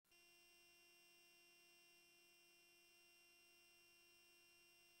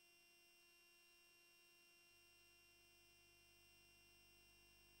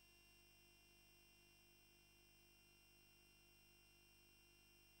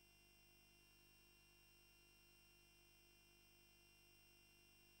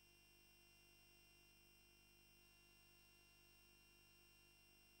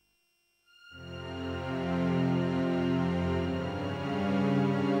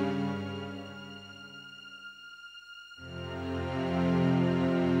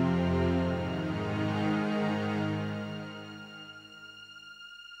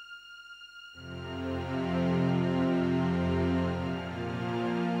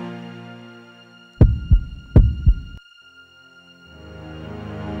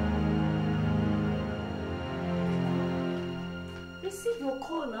receive your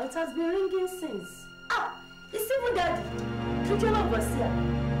call now. It has been ringing since. Ah, it's even Daddy. Regional Overseer.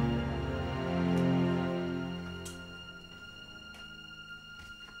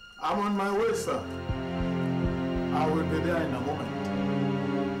 I'm on my way, sir. I will be there in a moment.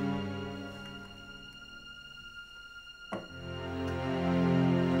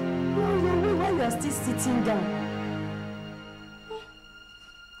 Why you are still sitting down?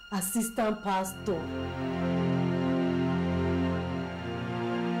 Assistant Pastor.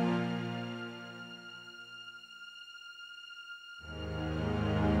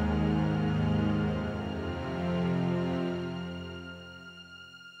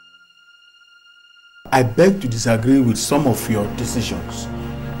 I beg to disagree with some of your decisions.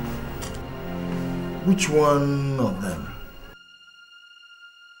 Which one of them?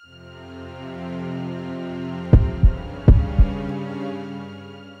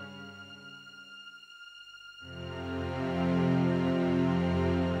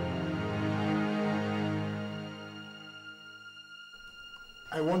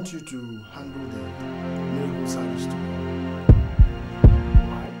 I want you to handle the miracle service too.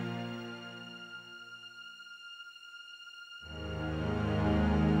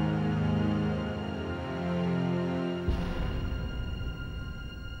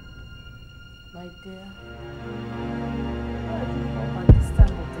 My dear, why are you up at this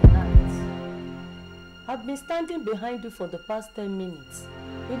time of the night? I've been standing behind you for the past 10 minutes.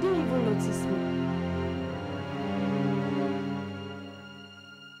 You didn't even notice me.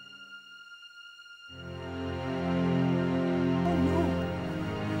 Oh no!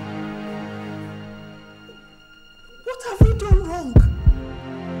 What have we done wrong?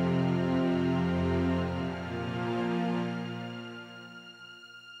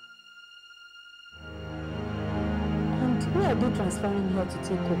 Who are they transferring here to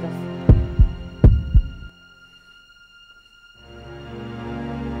take over?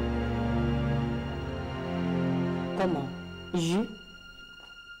 Come on, you?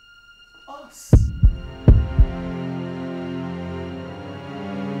 Us.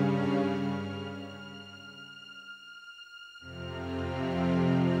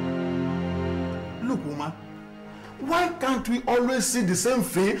 Look, woman, why can't we always see the same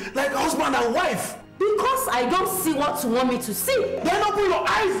thing like husband and wife? Because I don't see what you want me to see. Then open your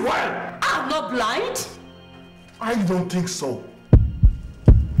eyes wide. I'm not blind. I don't think so.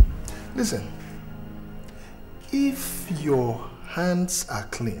 Listen, if your hands are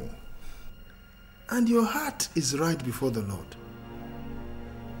clean and your heart is right before the Lord,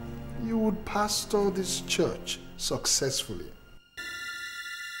 you would pastor this church successfully.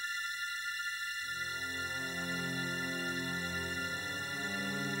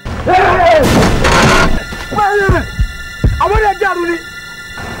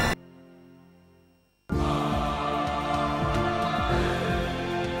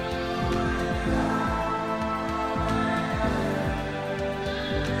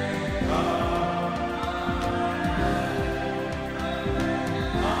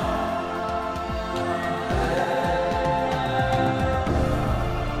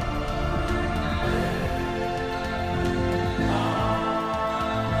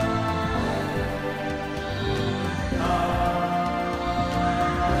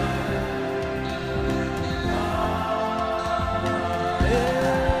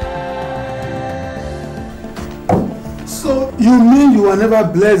 So, you mean you were never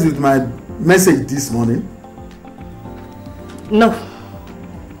blessed with my message this morning? No.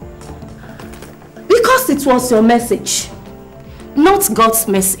 Because it was your message, not God's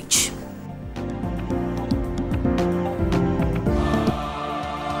message.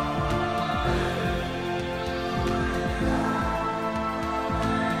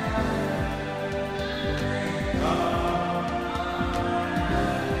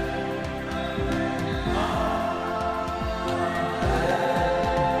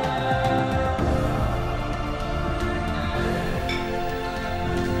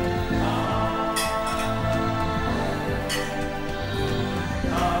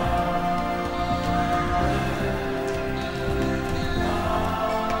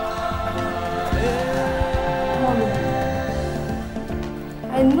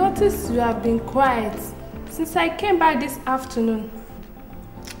 You have been quiet since I came back this afternoon.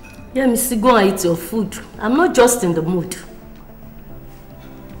 Yeah, Missy, go and eat your food. I'm not just in the mood.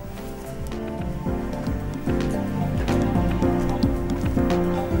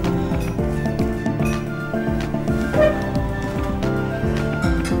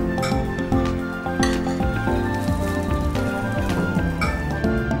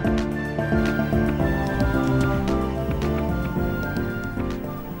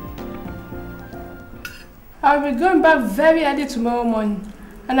 I'll be going back very early tomorrow morning,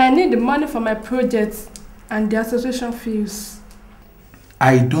 and I need the money for my projects and the association fees.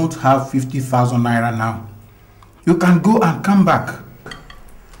 I don't have 50,000 naira now. You can go and come back.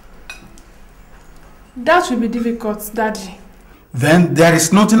 That will be difficult, Daddy. Then there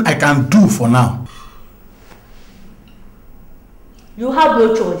is nothing I can do for now. You have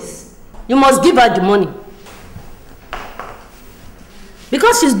no choice. You must give her the money.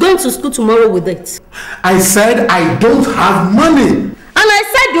 Because she's going to school tomorrow with it. I said I don't have money. And I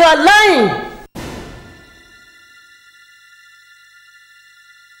said you are lying.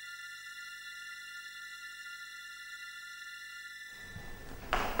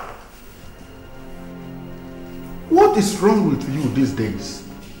 What is wrong with you these days?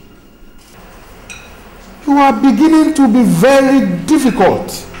 You are beginning to be very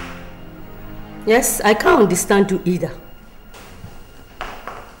difficult. Yes, I can't understand you either.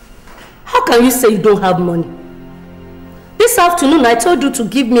 How can you say you don't have money? This afternoon I told you to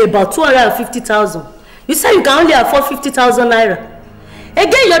give me about 250,000. You said you can only afford 50,000 naira.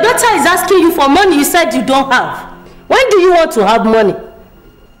 Again, your daughter is asking you for money you said you don't have. When do you want to have money?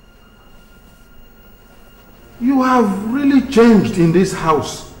 You have really changed in this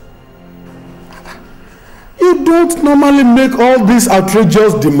house. You don't normally make all these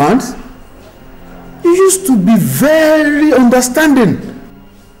outrageous demands. You used to be very understanding.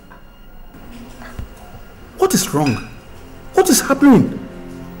 What is wrong? What is happening?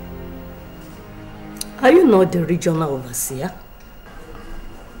 Are you not the regional overseer?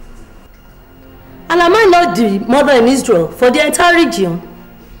 And am I not the mother in Israel for the entire region?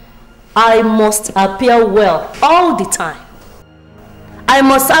 I must appear well all the time. I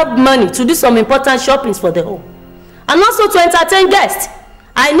must have money to do some important shoppings for the home. And also to entertain guests.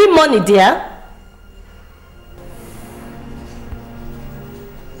 I need money, dear.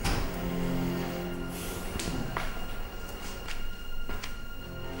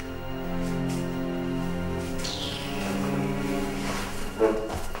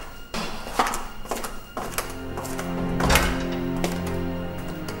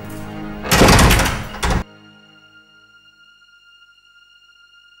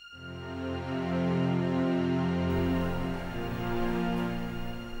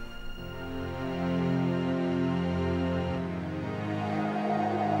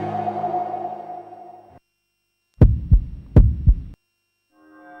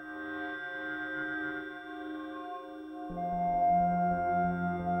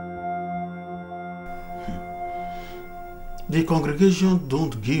 The congregation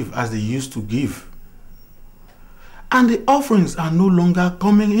don't give as they used to give. And the offerings are no longer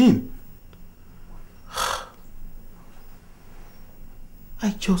coming in. I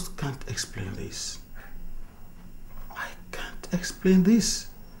just can't explain this. I can't explain this.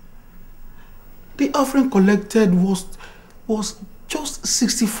 The offering collected was just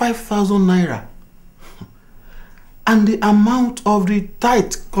 65,000 naira. And the amount of the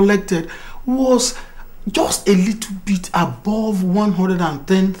tithe collected was just a little bit above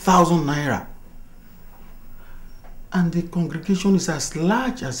 110,000 naira. And the congregation is as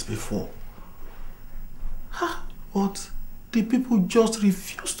large as before. But the people just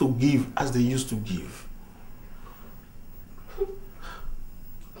refuse to give as they used to give.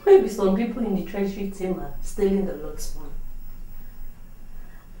 Maybe some people in the treasury team are stealing the Lord's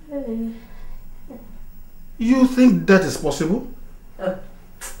money. You think that is possible? Of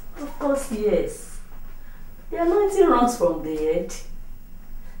course, yes. The anointing runs from the head.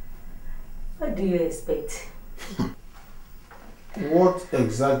 What do you expect? What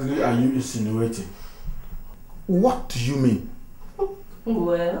exactly are you insinuating? What do you mean?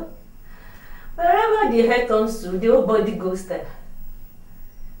 Well, wherever the head turns to, the whole body goes there.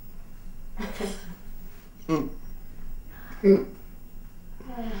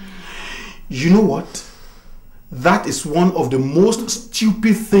 You know what? That is one of the most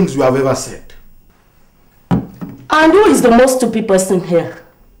stupid things you have ever said. And who is the most stupid person here?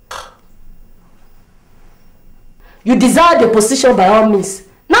 You desire the position by all means.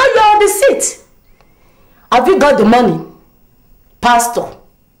 Now you're on the seat. Have you got the money? Pastor,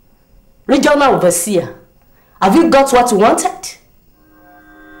 regional overseer, have you got what you wanted?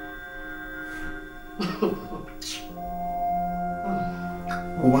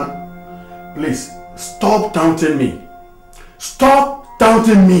 Woman, please stop doubting me. Stop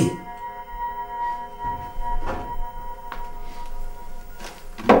doubting me.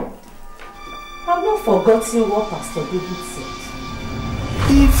 I've not forgotten what Pastor David said.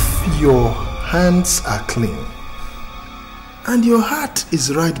 If your hands are clean and your heart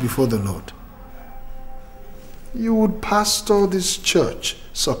is right before the Lord, you would pastor this church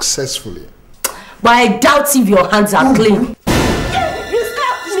successfully. But I doubt if your hands are clean. You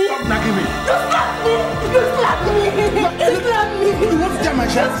slapped me! Stop nagging me! You slapped me! You slapped me! You slapped me! You want to tear my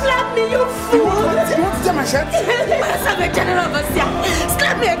shirt? You slapped me, you fool! You want to tear my shirt? Yes, I'm a general overseer.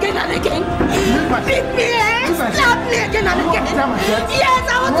 Slap me again and again. Beat me, eh? Slap me again and again. Yes,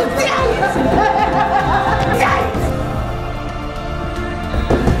 I want to tear it. Tear it!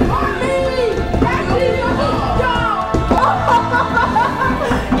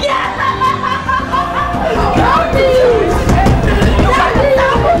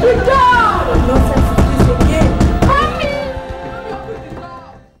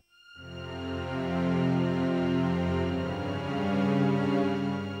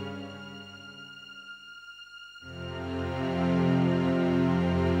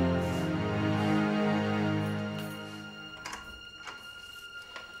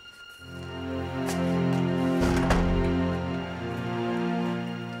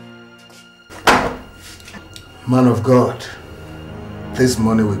 Man of God, this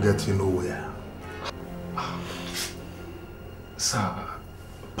money will get you nowhere. Sir,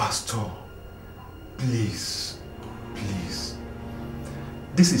 Pastor, please, please.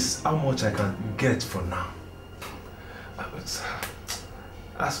 This is how much I can get for now.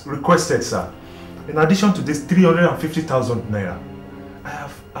 As requested, sir, in addition to this 350,000 naira, I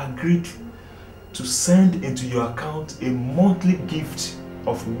have agreed to send into your account a monthly gift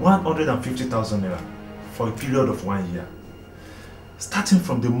of 150,000 naira for a period of 1 year. Starting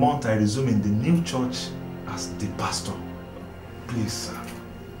from the month I resume in the new church as the pastor. Please, sir.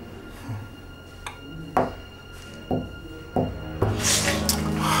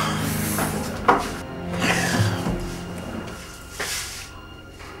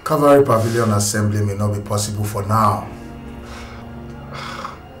 Calvary Pavilion Assembly may not be possible for now.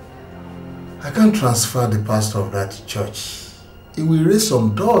 I can't transfer the pastor of that church. He will raise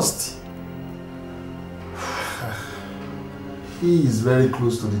some dust. He is very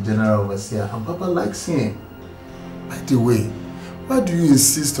close to the general overseer and Papa likes him. By the way, why do you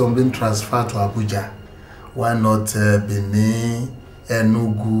insist on being transferred to Abuja? Why not Benin,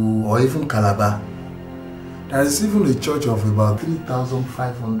 Enugu, or even Calabar? There is even a church of about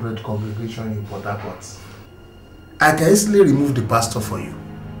 3,500 congregation in Port Harcourt. I can easily remove the pastor for you.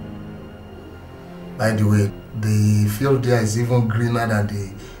 By the way, the field there is even greener than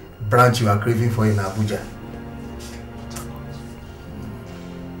the branch you are craving for in Abuja.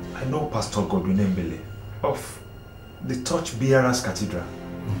 I know Pastor Godwin Mbele of the Touch Bearers Cathedral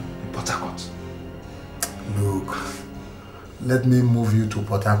in Port Harcourt. Look, let me move you to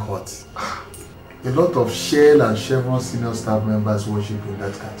Port Harcourt. A lot of Shell and Chevron senior staff members worship in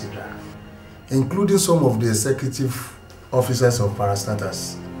that cathedral, including some of the executive officers of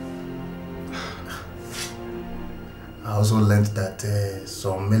parastatals. I also learned that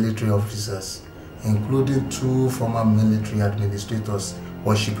some military officers, including 2 former military administrators,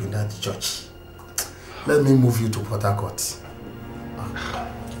 worship in that church. Let me move you to Port Harcourt.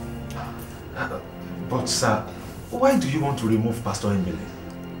 But sir, why do you want to remove Pastor Mbele?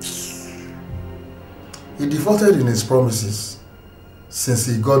 He defaulted in his promises. Since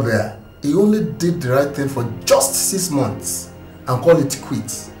he got there, he only did the right thing for just 6 months and called it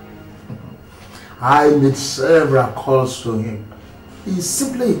quits. I made several calls to him. He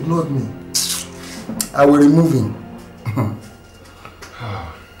simply ignored me. I will remove him.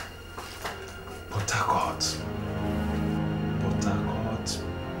 Port Harcourt. Port Harcourt.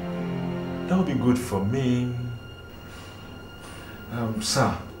 That would be good for me.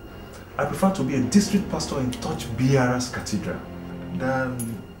 Sir, I prefer to be a district pastor in Touch Bearers Cathedral than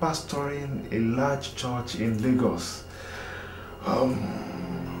pastoring a large church in Lagos.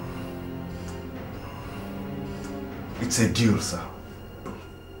 It's a deal, sir.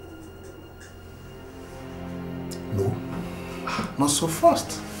 No, not so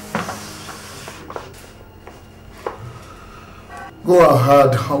fast. Go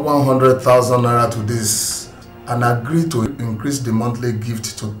ahead, 100,000 naira to this and agree to increase the monthly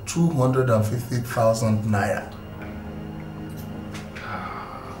gift to 250,000 naira.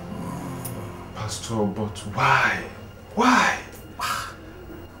 Pastor, but why? Why?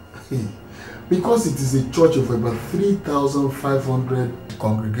 Because it is a church of about 3,500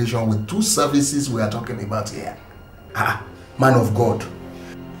 congregation with 2 services we are talking about here. Man of God.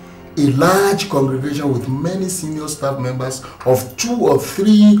 A large congregation with many senior staff members of 2 or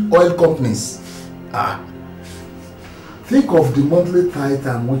 3 oil companies. Think of the monthly tithe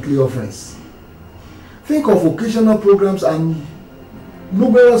and weekly offerings. Think of occasional programs and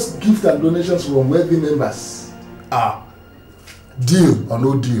numerous gifts and donations from wealthy members. Deal or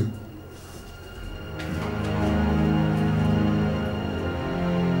no deal?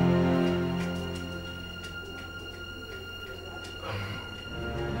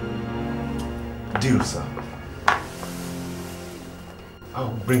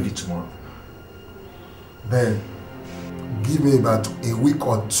 bring it tomorrow. Ben, give me about a week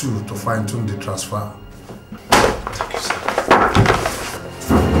or two to fine-tune the transfer. Thank you, sir.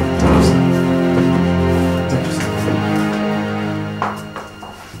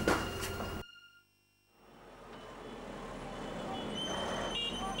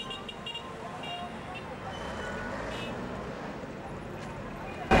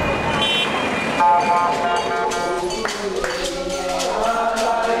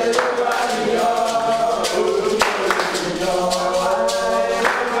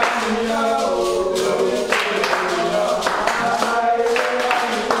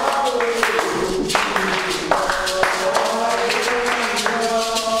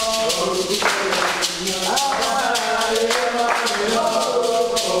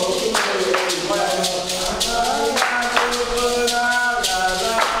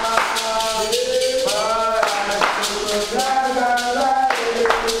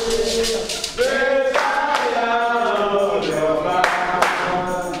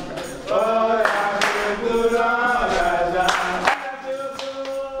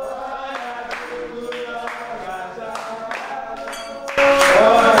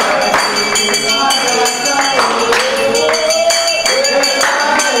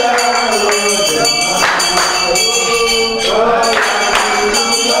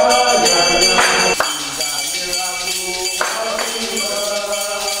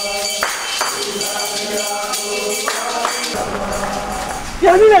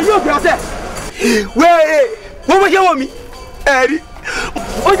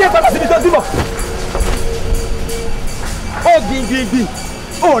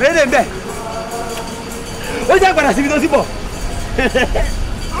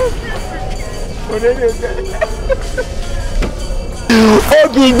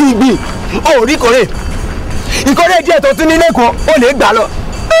 Ìkọ́lé díẹ̀ tó tún ní lẹ́kọ̀ọ́ ó lè gbà lọ.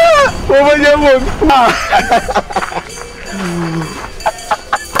 Owó yẹ wò mí.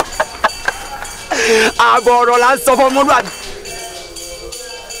 Àbọ̀ ọ̀rọ̀ là ń sọ fún ọmọlúwàbí.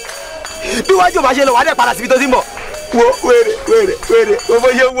 Bí wájú ò bá ṣe lọ wà á dẹ̀ padà síbi tó ti ń bọ̀. Wo wèrè owó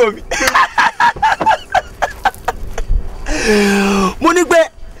yẹ wò mí. Mo ní pé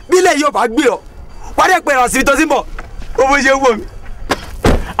bílẹ̀ yóò bá gbé ọ wà á dẹ̀ pẹ̀rọ síbi tó ti ń bọ̀. Owó yẹ wò mí.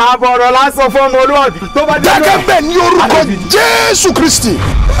 Àbọ̀ ọ̀rọ̀ la sọ fún ọmọlúwàbí tó bá dé. Dákẹ́ bẹ́ẹ̀ ní orúkọ Jésù Kristi.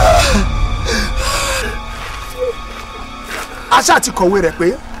 Aṣá ti kọ̀wé rẹ̀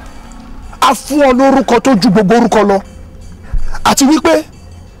pé a fún ọ lórúkọ tó ju gbogbo orúkọ lọ àti wípé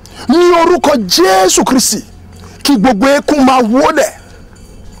ní orúkọ Jésù Kristi kí gbogbo eékún máa wólẹ̀.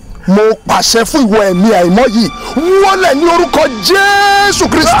 Mo pàṣẹ fún ìwọ ẹ̀mí àìmọ́ yìí wólẹ̀ ní orúkọ Jésù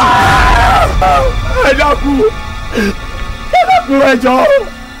Kristi. Ẹ dákun ẹjọ́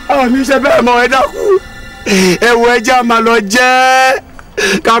àmì ṣe bẹ́ẹ̀ mọ ẹ dákun ẹ̀wọ̀ ẹja máa lọ jẹ́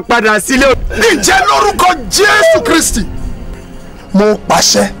ká padà sílé. Ǹjẹ́ lórúkọ Jésù Kristi mo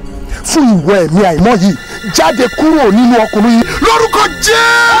pàṣẹ fún ìwọ ẹ̀mí àìmọ́ yìí jáde kúrò nínú ọkùnrin yìí lórúkọ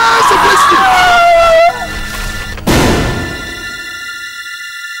Jésù Kristi.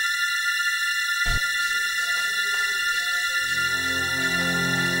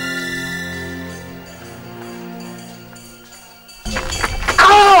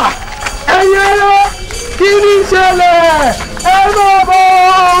 Kí ni ìṣẹ̀lẹ̀ ẹ máa bọ̀.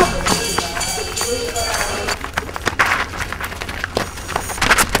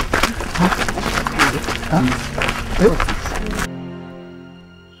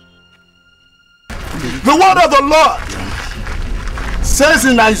 The word of the Lord says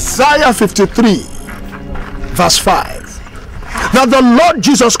in Isaiah 53 verse 5 that the Lord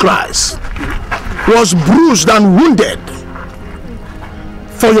Jesus Christ was bruised and wounded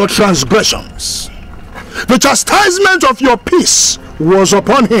for your transgressions. The chastisement of your peace was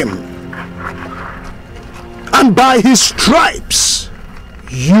upon him, and by his stripes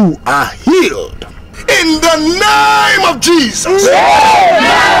you are healed. In the name of Jesus,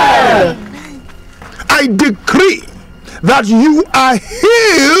 Amen. I decree that you are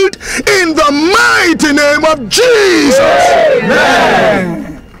healed in the mighty name of Jesus. Amen.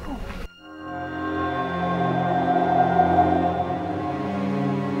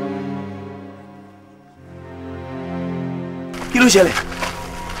 Kí ló ṣẹlẹ̀?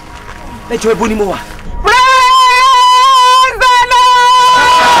 Ẹ jọ̀ọ́ ibo ni mo wà?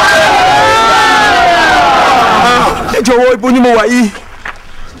 Ẹ jọ̀wọ́ ibo ni mo wà yìí?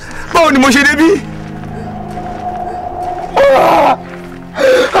 Báwo ni mo ṣe débí?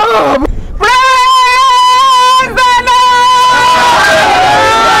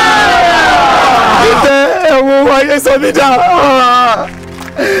 Ìtẹ́ ẹ̀wọ̀n wáyé sọ mí dà.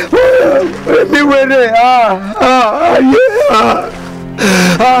 Mi wèrè ayé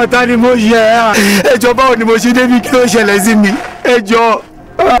Tani mo ṣe ẹjọ́ báwo ni mo ṣe débi kí ló ṣẹlẹ̀ sí mi ẹjọ́.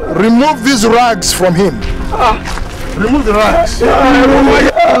 Remove these rags from him. Remove the rags.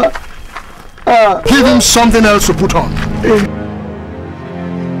 Give him something else to put on.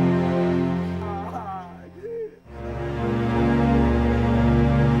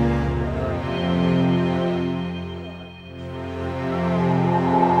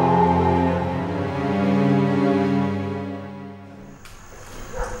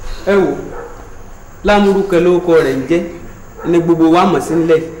 Ẹ wò Lámúrúkẹ lórúkọ rẹ̀ ń jẹ́ ní gbogbo wa mọ̀ sí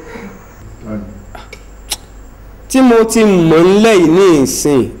nílẹ̀ tí mo ti mọ̀ nílẹ̀ yìí ní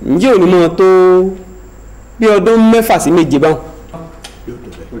ìsìn ǹjẹ́ ò ní mọ̀ tó bí ọdún 6 sí 7 báwọn.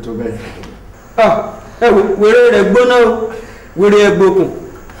 Ẹ wò wèrè rẹ̀ gbóná wèrè ẹ̀ gbókùn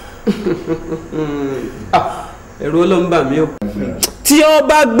ẹ̀rù Ọlọ́run bà mí o tí ó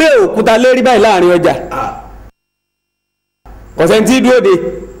bá gbé òkúta lérí báyìí láàrin ọjà ọ̀sẹ̀ tí dúró de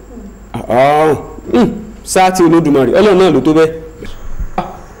sáàtì Olódùmarè Ọlọ́run náà ló tó bẹ́ẹ̀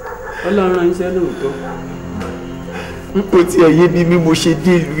Ọlọ́run rán iṣẹ́ lóòótọ́ kò tí ẹ yé bí mo ṣe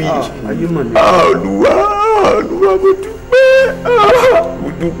dé ìlú yìí Olúwa mo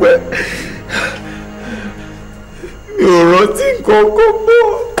dúpẹ́ mi ò rántí nǹkan kan mọ́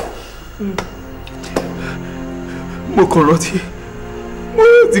mo kàn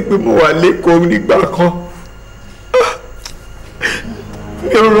rántí pé mo wà lẹ́kọ̀ọ́ nígbà kan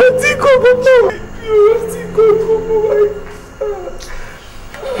mi ò rántí kankan mọ́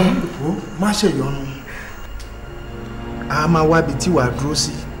má ṣe yọnu a máa wábi tí wàá dúró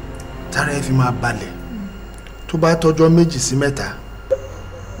sí tára ẹ fi máa balẹ̀ tó bá tọ́jọ́ 2 sí 3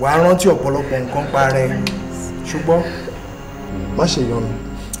 wàá rántí ọ̀pọ̀lọpọ̀ nǹkan pa rẹ ṣùgbọ́n má ṣe yọnu.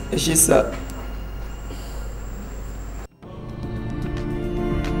 ẹ ṣé sà.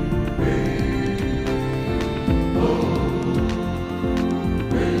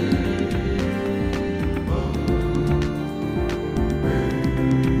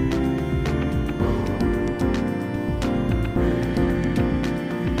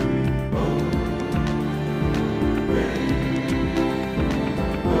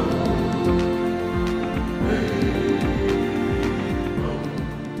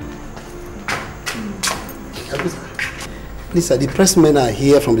 Please, sir, the pressmen are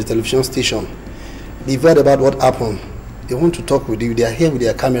here from the television station. They've heard about what happened. They want to talk with you. They are here with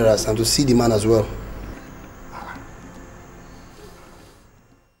their cameras and to see the man as well.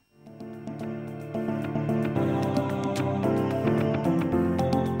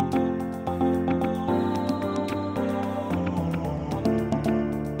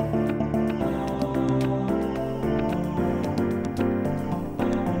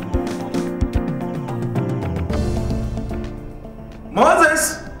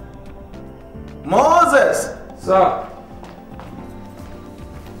 Moses! Sir.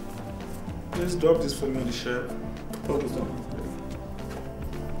 Please drop this for me on the shelf. Okay, sir.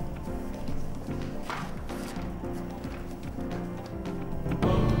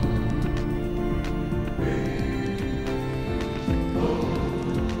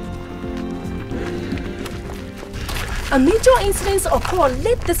 A major incident occurred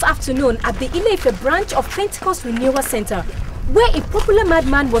late this afternoon at the Ile-Ife branch of Pentecost Renewal Center, where a popular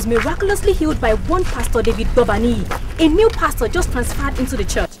madman was miraculously healed by one Pastor David Bobani, a new pastor just transferred into the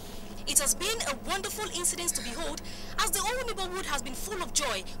church. It has been a wonderful incident to behold, as the whole neighborhood has been full of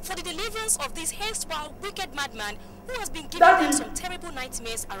joy for the deliverance of this erstwhile wicked madman who has been giving them some terrible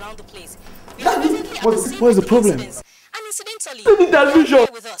nightmares around the place. We are presently at the scene what's the of problem? incidents, and incidentally, here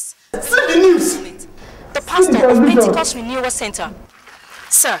with us. See the news. The pastor of Pentecost Renewal Center.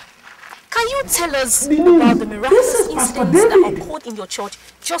 Sir, can you tell us about the miraculous incidents that occurred in your church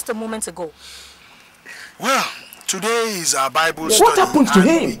just a moment ago? Well, today is our Bible study. What happened to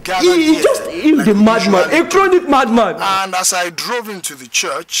him? He just healed a madman, a chronic madman. And as I drove into the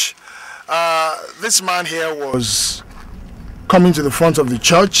church, this man here was coming to the front of the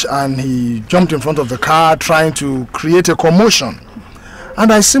church, and he jumped in front of the car trying to create a commotion.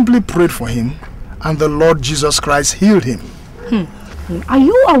 And I simply prayed for him, and the Lord Jesus Christ healed him. Are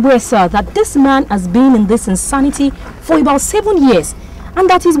you aware, sir, that this man has been in this insanity for about 7 years, and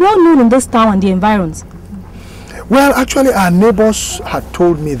that he's well known in this town and the environs? Well, actually, our neighbors had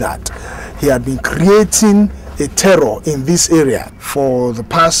told me that he had been creating a terror in this area for the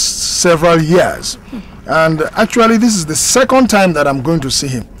past several years. And actually, this is the second time that I'm going to see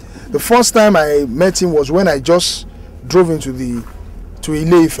him. The first time I met him was when I just drove into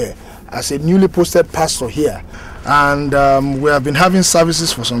Ile-Ife as a newly posted pastor here. And we have been having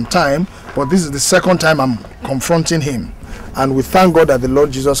services for some time, but this is the second time I'm confronting him. And we thank God that the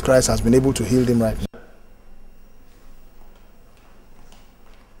Lord Jesus Christ has been able to heal him right now.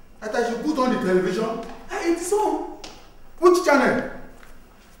 That I should put on the television? It's on. Which channel?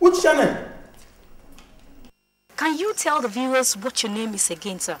 Which channel? Can you tell the viewers what your name is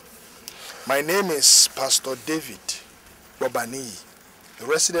again, sir? My name is Pastor David Bobaniyi, the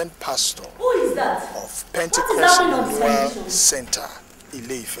resident pastor. Who is that? Of Pentecost Renewal Center,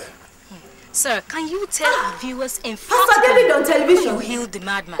 Ile-Ife. Sir, can you tell our viewers Pastor David on television? You healed the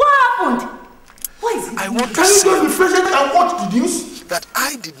madman. What happened? What is it? I want to say and watch the news that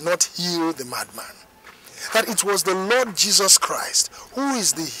I did not heal the madman. That it was the Lord Jesus Christ, who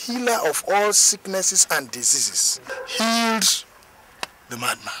is the healer of all sicknesses and diseases, healed the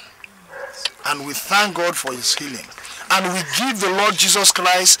madman. And we thank God for his healing. And we give the Lord Jesus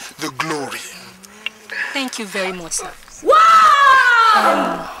Christ the glory. Thank you very much, sir.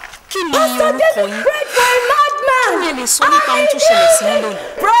 Wow! Pastor David prayed for a madman!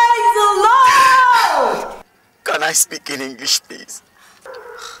 Praise the Lord! Can I speak in English, please?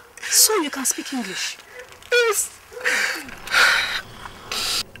 So you can speak English? Yes.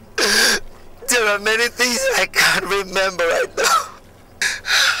 There are many things I can't remember right now.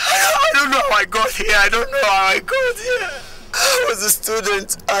 I don't know how I got here. I don't know how I got here. I was a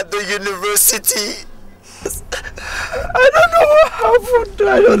student at the university. I don't know what happened.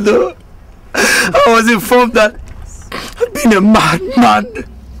 I don't know. I was informed that I'd been a madman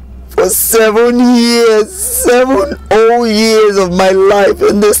for 7 years. 7 whole years of my life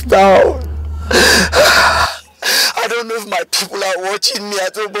in this town. I don't know if my people are watching me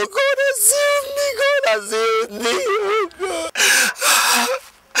at all, but God has saved me. God has saved me. Oh God.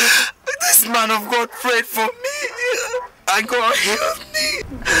 This man of God prayed for me, and God healed me.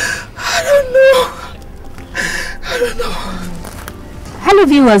 I don't know. Hello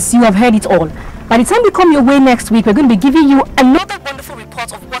viewers, you have heard it all. By the time we come your way next week, we're going to be giving you another wonderful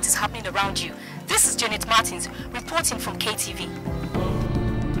report of what is happening around you. This is Janet Martins reporting from KTV.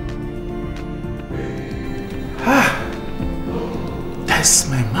 That's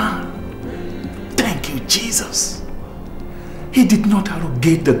my man. Thank you, Jesus. He did not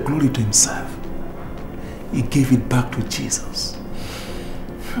arrogate the glory to himself. He gave it back to Jesus.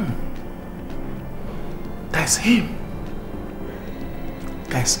 That's him.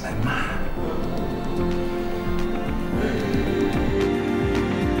 That's my man.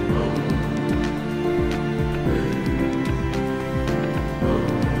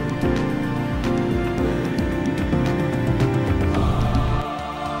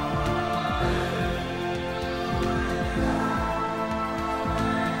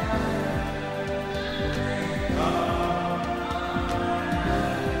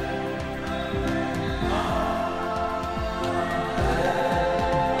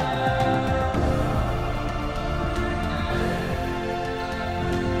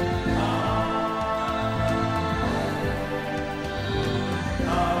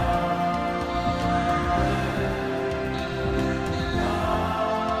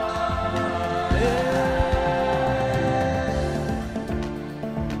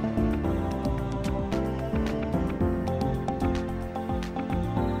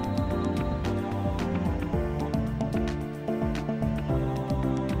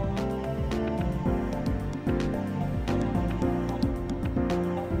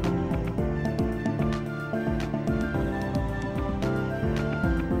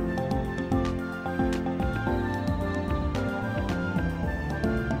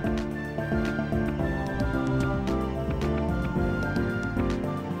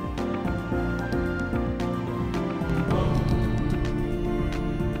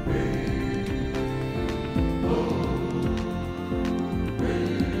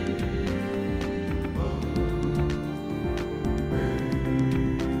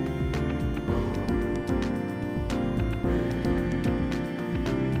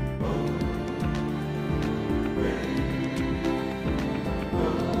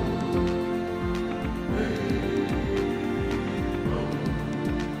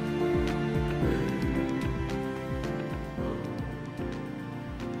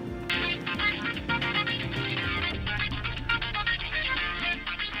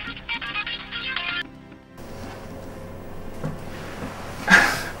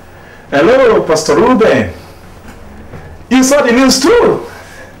 Hello, Pastor Ruben. You saw the news too?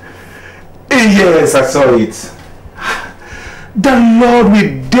 Yes, I saw it. The Lord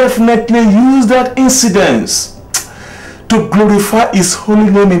will definitely use that incident to glorify His holy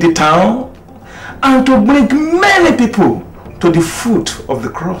name in the town and to bring many people to the foot of the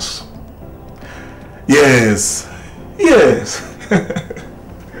cross. Yes, yes.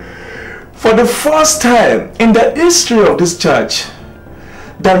 For the first time in the history of this church,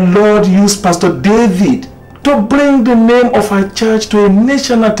 the Lord used Pastor David to bring the name of our church to a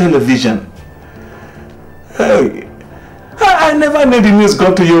national television. Hey, I never knew the news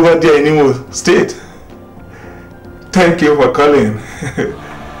got to you over there in Imo State. Thank you for calling.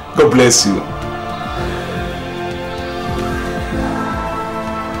 God bless you.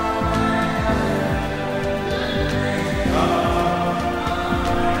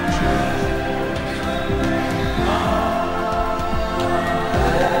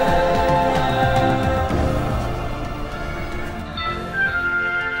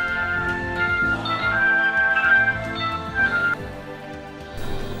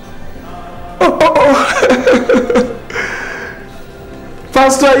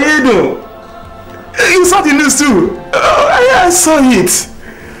 Pastor Yedo, you saw the news too. I saw it.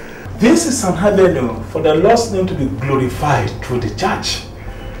 This is an avenue for the Lord's name to be glorified through the church.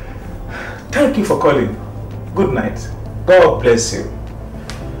 Thank you for calling. Good night. God bless you.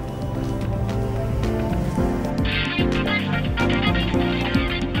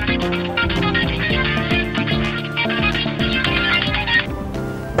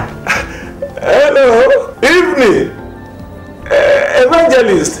 Hello, evening.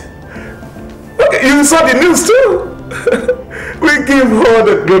 Evangelist, you saw the news too? We give all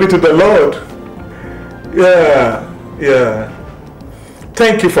the glory to the Lord. Yeah.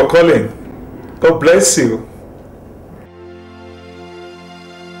 Thank you for calling. God bless you.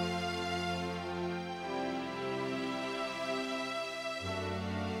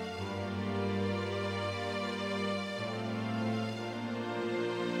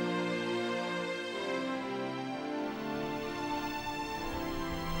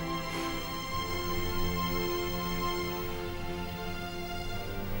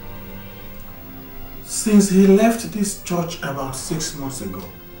 Since he left this church about 6 months ago,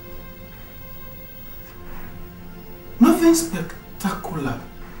 nothing spectacular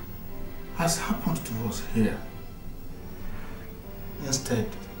has happened to us here. Instead,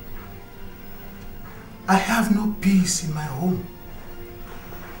 I have no peace in my home,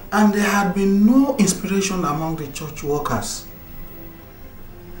 and there had been no inspiration among the church workers.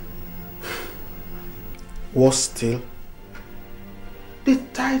 Worse still, the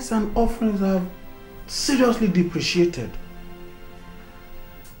tithes and offerings have seriously depreciated.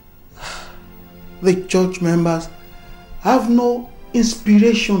 The church members have no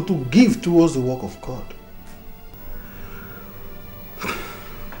inspiration to give towards the work of God.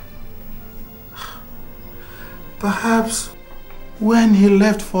 Perhaps when he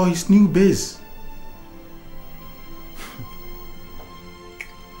left for his new base,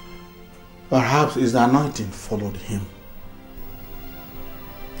 perhaps his anointing followed him.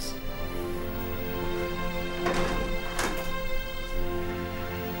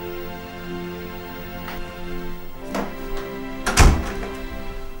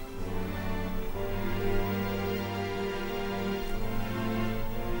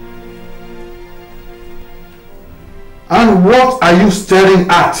 And what are you staring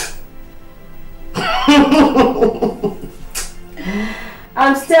at?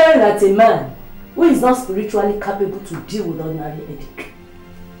 I'm staring at a man who is not spiritually capable to deal with ordinary headache.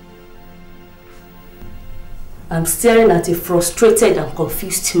 I'm staring at a frustrated and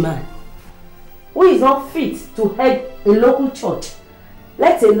confused man who is not fit to head a local church,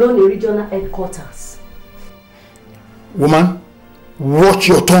 let alone a regional headquarters. Woman, watch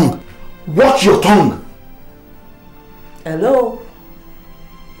your tongue. Watch your tongue. Hello,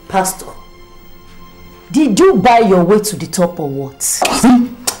 Pastor. Did you buy your way to the top or what?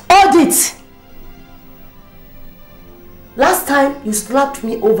 Audit! Last time you slapped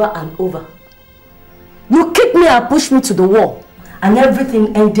me over and over. You kicked me and pushed me to the wall, and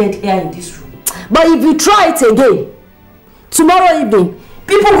everything ended here in this room. But if you try it again, tomorrow evening,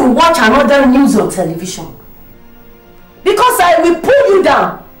 people will watch another news on television. Because I will pull you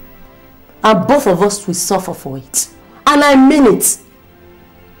down, and both of us will suffer for it. And I mean it.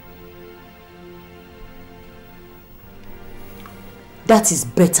 That is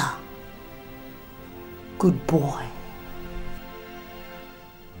better. Good boy.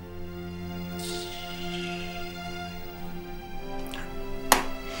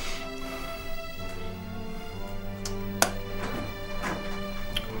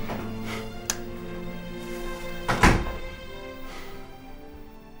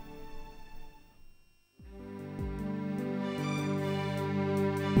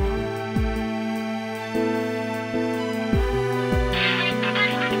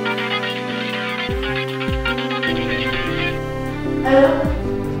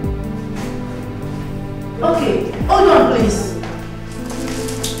 Okay, hold on please.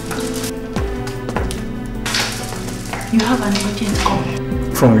 You have an urgent call.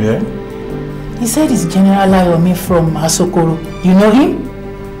 From where? He said it's General Layomi from Asokoro. You know him?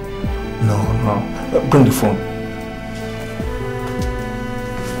 No. Bring the phone.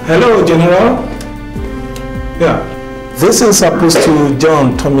 Hello, General. Yeah. This is Apostle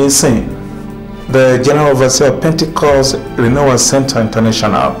John Tomisin, the General Overseer of Pentecost Renewal Center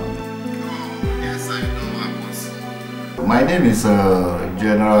International. Yes, I know Apostle. My name is Retired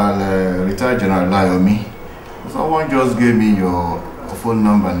General Layomi. Someone just gave me your phone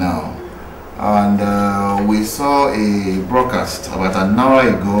number now. And we saw a broadcast about an hour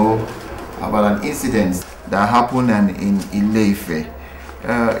ago about an incident that happened in Ile-Ife.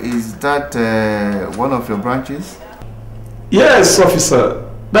 Is that one of your branches? Yes, officer.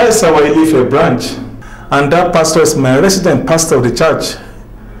 That is our Ile-Ife branch. And that pastor is my resident pastor of the church.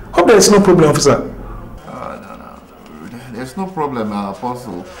 Hope there is no problem, officer. No. There's no problem,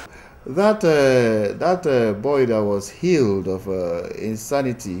 Apostle. That boy that was healed of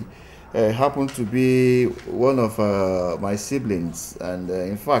insanity happened to be one of my siblings, and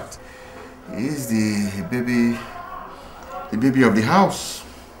in fact, he's the baby of the house.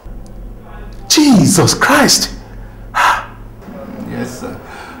 Jesus Christ! Yes, sir.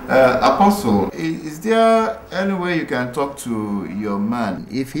 Apostle, is there any way you can talk to your man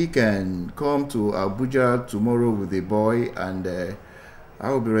if he can come to Abuja tomorrow with the boy, and I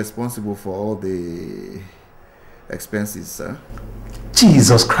will be responsible for all the expenses, sir?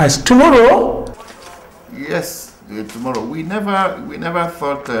 Jesus Christ! Tomorrow? Yes, tomorrow. We never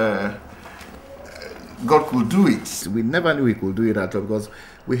thought God could do it. We never knew He could do it at all, because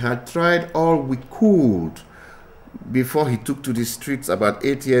we had tried all we could before He took to the streets about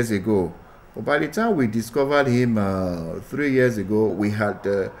 8 years ago. But by the time we discovered Him 3 years ago, we had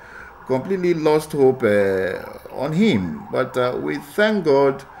completely lost hope on Him. But we thank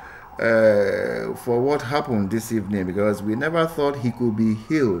God for what happened this evening, because we never thought he could be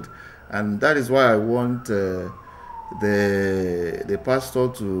healed, and that is why I want the pastor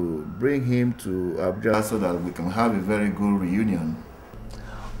to bring him to Abuja so that we can have a very good reunion.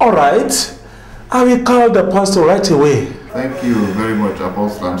 All right, I will call the pastor right away. Thank you very much,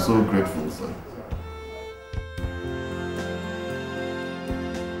 Apostle. I'm so grateful, sir.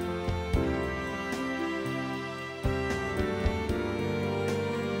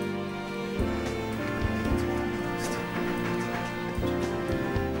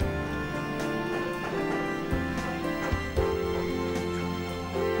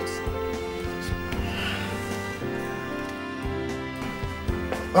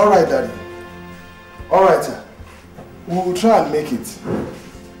 All right, Daddy. All right, sir. We will try and make it.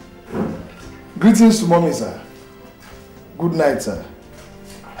 Greetings to Mommy, sir. Good night, sir.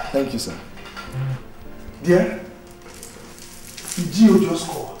 Thank you, sir. Dear, the Geo just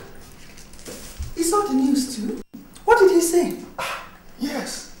called. He saw the news too? What did he say?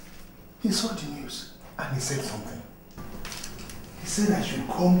 Yes, he saw the news and he said something. He said I should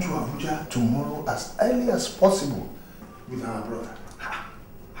come to Abuja tomorrow as early as possible with our brother.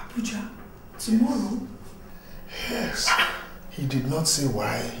 Abuja? Tomorrow? Yes. He did not say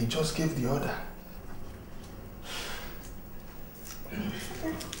why, he just gave the order.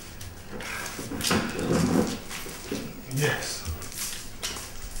 Yes.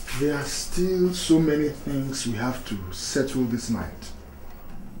 There are still so many things we have to settle this night.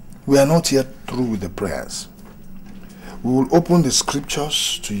 We are not yet through with the prayers. We will open the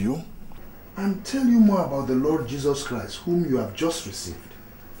scriptures to you and tell you more about the Lord Jesus Christ, whom you have just received.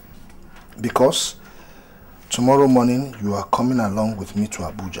 Because tomorrow morning you are coming along with me to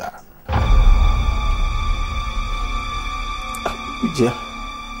Abuja. Abuja?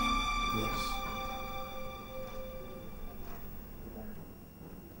 Yes.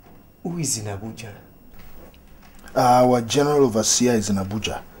 Who is in Abuja? Our general overseer is in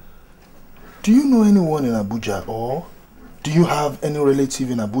Abuja. Do you know anyone in Abuja, or do you have any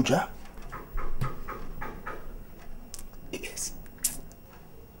relative in Abuja? Yes.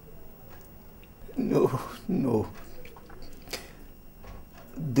 No.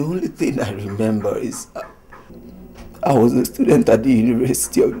 The only thing I remember is I was a student at the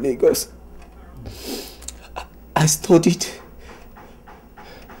University of Lagos. I studied.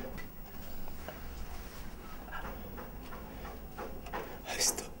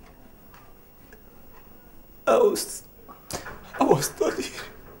 I was studying.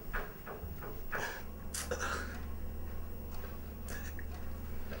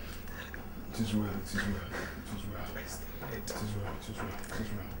 It is well.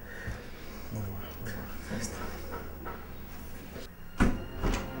 No worry.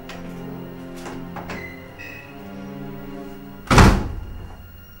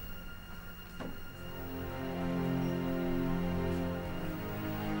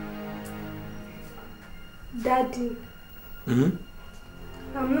 Daddy. Hmm?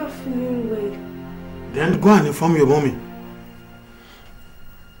 I'm not feeling well. Then go and inform your mommy.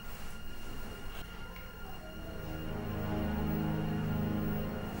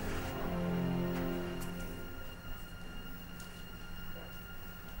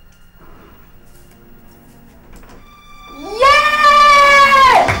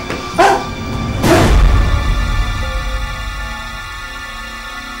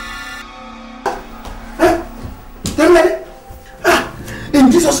 In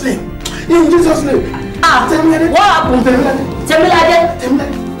Jesus' name. In Jesus' name. What happened? Temilade.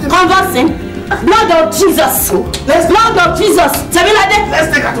 Conversing. Blood of Jesus. Blood of Jesus. Temilade.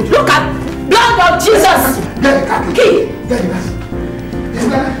 Let's take her to look at blood of Jesus. Get the cat. Key. Get the cat.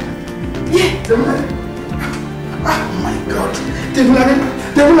 Yeah. Temilade. Oh my God. Temilade.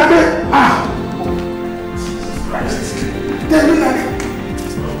 Ah. Jesus Christ. Temilade.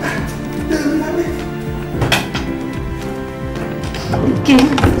 Okay.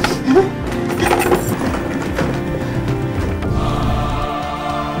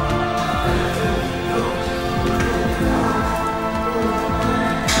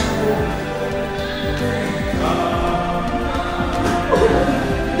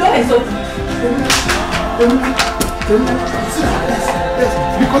 Don't insult me.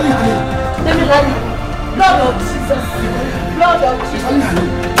 Blood of Jesus. Blood of Jesus.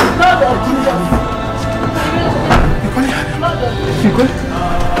 Blood of Jesus.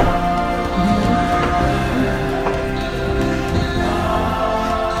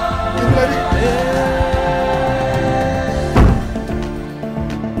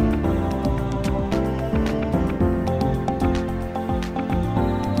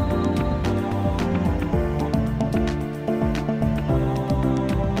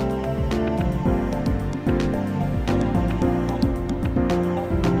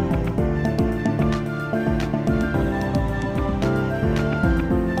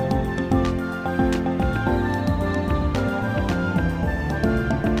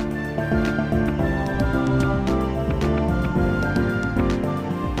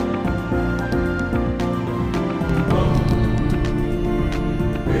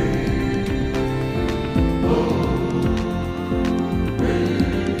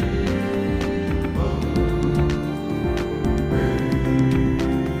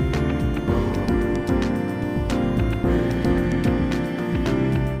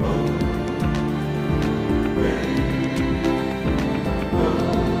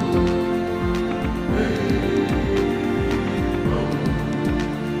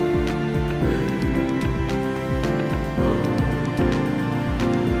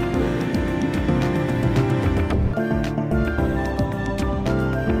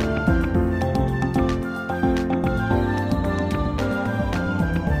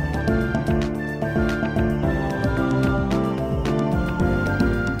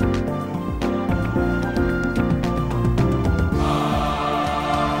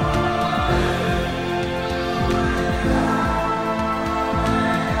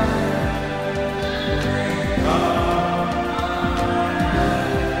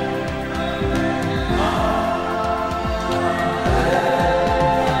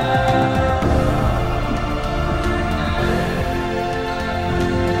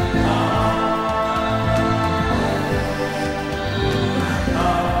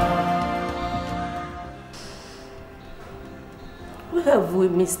 Have we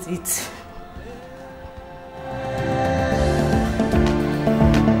missed it?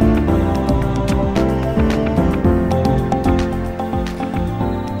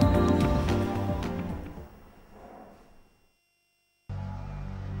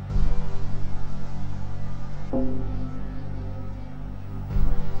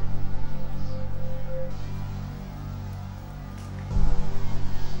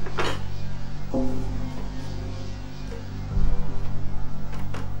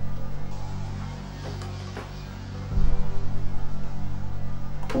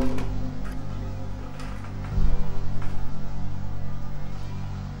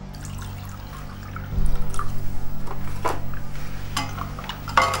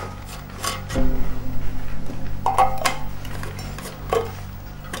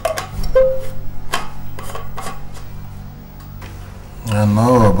 And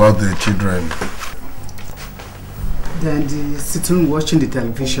how about the children? They're in the sitting room watching the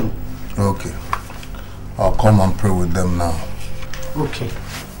television. Okay. I'll come and pray with them now. Okay.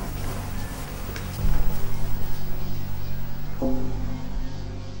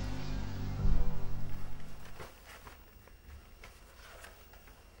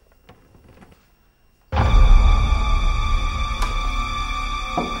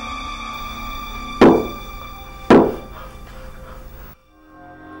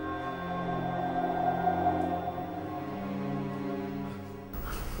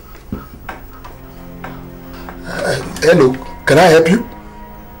 Hello, can I help you?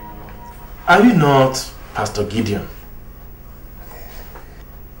 Are you not Pastor Gideon,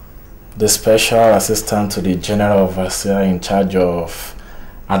 the special assistant to the general overseer in charge of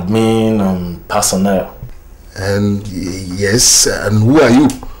admin and personnel? And yes, and who are you?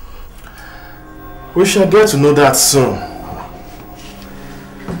 We shall get to know that soon.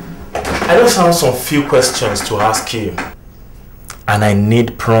 I just have some few questions to ask you, and I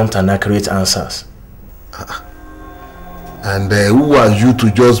need prompt and accurate answers. And who are you to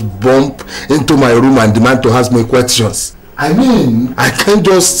just bump into my room and demand to ask me questions? I mean, I can't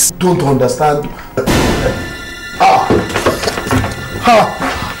just don't understand.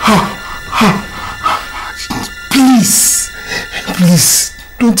 Please,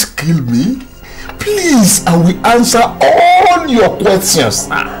 don't kill me. Please, I will answer all your questions.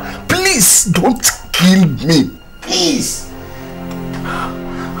 Please, don't kill me. Please.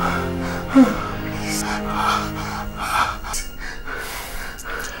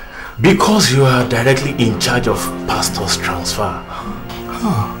 Because you are directly in charge of pastor's transfer,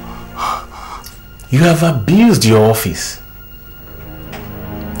 you have abused your office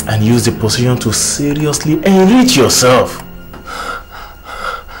and used the position to seriously enrich yourself.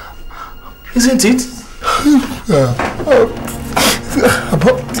 Isn't it?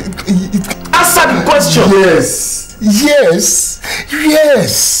 Answer the question. Yes. Yes.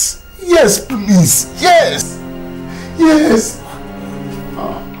 Yes. Yes, please. Yes. Yes. Yes.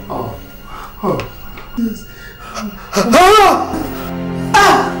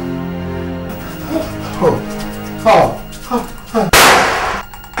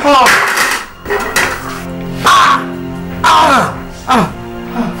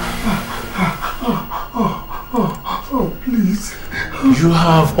 Please. You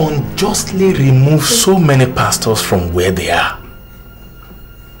have unjustly removed so many pastors from where they are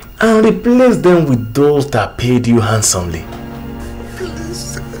and replaced them with those that paid you handsomely.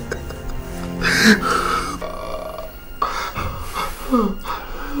 Please.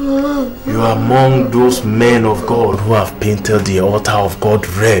 You are among those men of God who have painted the altar of God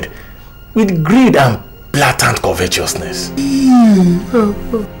red with greed and blatant covetousness.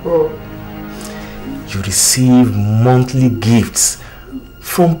 You receive monthly gifts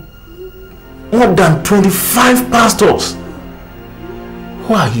from more than 25 pastors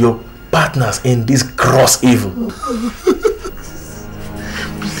who are your partners in this gross evil.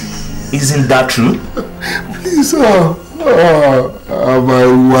 Isn't that true? Please, my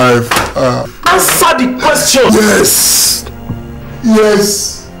wife. Answer the question. Yes.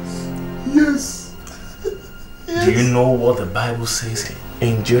 Yes. Yes. Yes. Do you know what the Bible says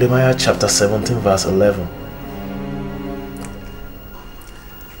in Jeremiah chapter 17 verse 11?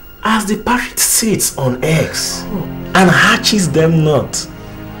 As the parrot sits on eggs and hatches them not,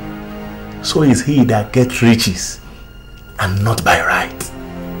 so is he that gets riches, and not by right.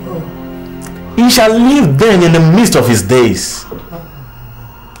 He shall live then in the midst of his days,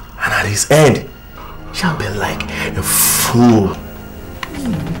 and at his end shall be like a fool.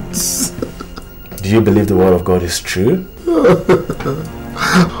 Do you believe the word of God is true?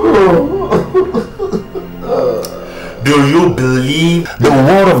 Do you believe the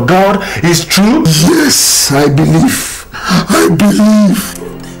word of God is true? Yes, I believe. I believe.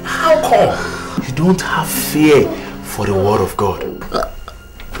 How come you don't have fear for the word of God?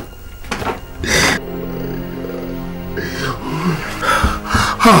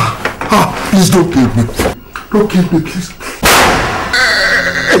 Please don't kill me. Don't kill me, please.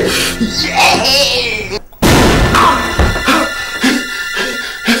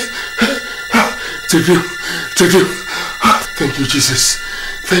 Thank you. Thank you. Thank you, Jesus.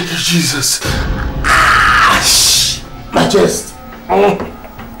 Thank you, Jesus. My chest.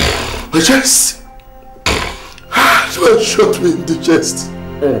 My chest. Someone shot me in the chest.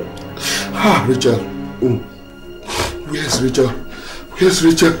 Rachel. Where's Rachel? Where's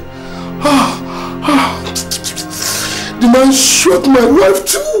Rachel? The man shot my wife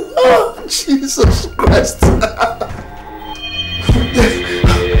too. Jesus Christ.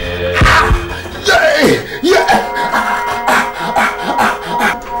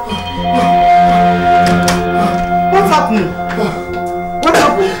 What happened? What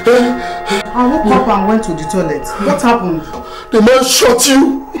happened? I woke up and went to the toilet. What happened? The man shot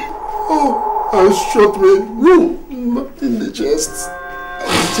you. I shot me. Not in the chest.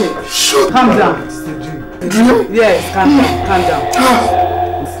 Shot. Calm down. Dream? Yes, calm down.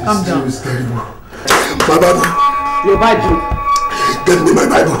 Calm down. This is terrible. My Bible. Your Bible. Get me my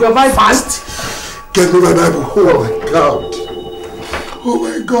Bible. Your Bible. Fast. Get me my Bible. Oh my God. Oh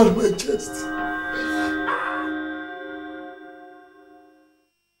my God, my chest.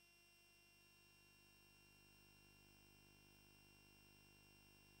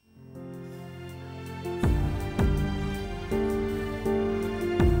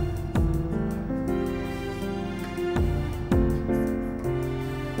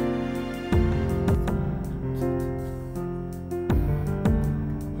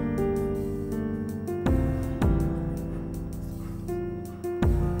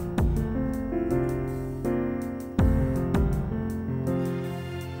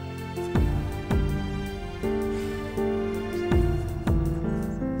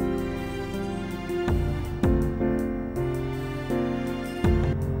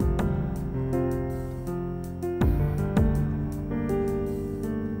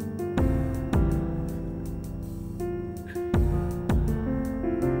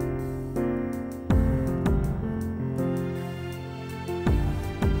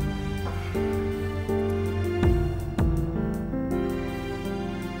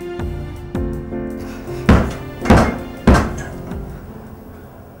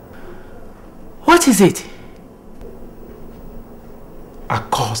 is it?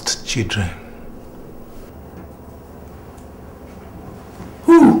 Accursed children.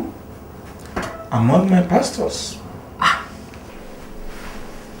 Who? Among my pastors.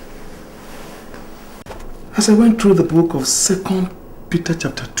 As I went through the book of 2 Peter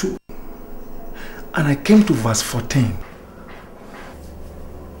chapter 2, and I came to verse 14,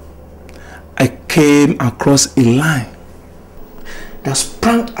 I came across a line that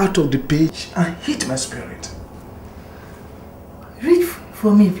sprang out of the page and hit my spirit. Read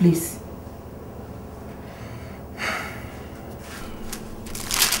for me, please.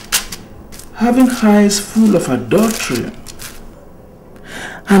 Having eyes full of adultery,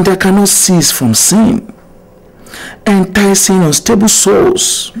 and they cannot cease from sin, enticing unstable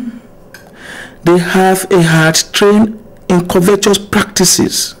souls. They have a heart trained in covetous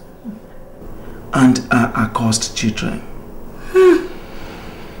practices and are accursed children.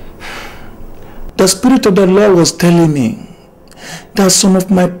 The Spirit of the Lord was telling me that some of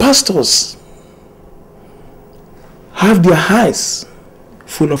my pastors have their eyes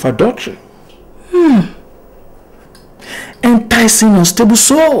full of adultery, enticing unstable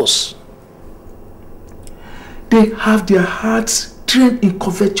souls. They have their hearts trained in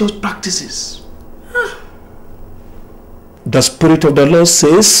covetous practices. The Spirit of the Lord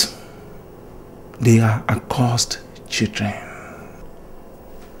says they are accursed children.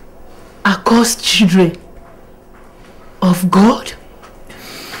 Accursed children of God?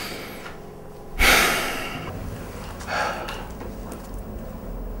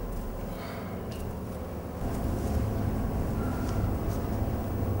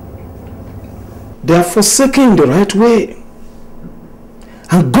 They are forsaking the right way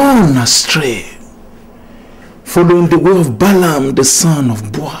and gone astray, following the way of Balaam the son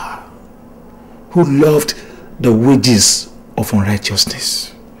of Beor, who loved the wages of unrighteousness.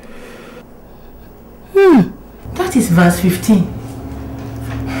 That is verse 15.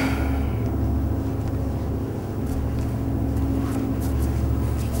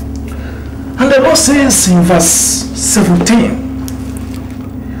 And the Lord says in verse 17,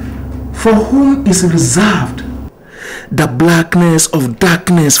 for whom is reserved the blackness of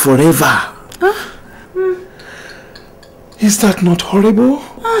darkness forever. Is that not horrible?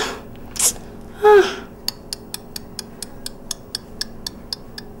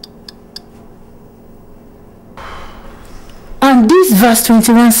 And this verse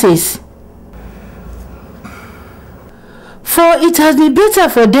 21 says, for it has been better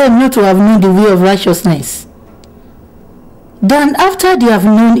for them not to have known the way of righteousness, than after they have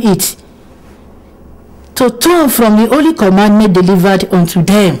known it, to turn from the holy commandment delivered unto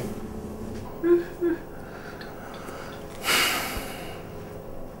them.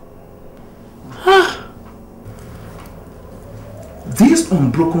 This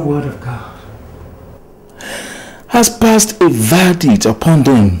unbroken word of God has passed a verdict upon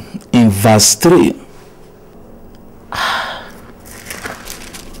them in verse 3.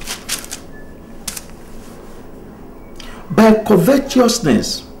 By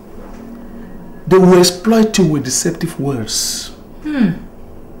covetousness, they will exploit you with deceptive words.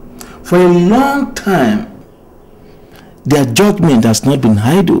 For a long time, their judgment has not been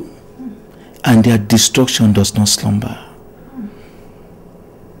idle, and their destruction does not slumber.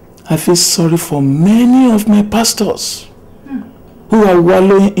 I feel sorry for many of my pastors who are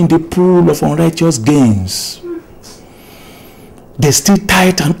wallowing in the pool of unrighteous gains. They still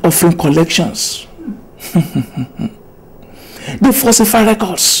tithe and offering collections. They falsify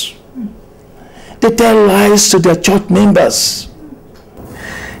records. They tell lies to their church members.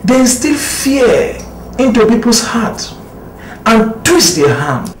 They instill fear into people's hearts and twist their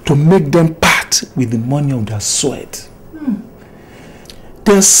arm to make them part with the money of their sweat.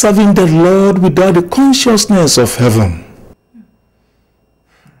 They are serving the Lord without the consciousness of heaven.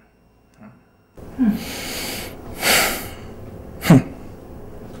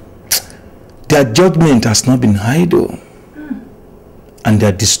 Their judgment has not been idle, and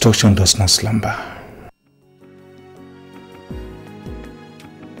their destruction does not slumber.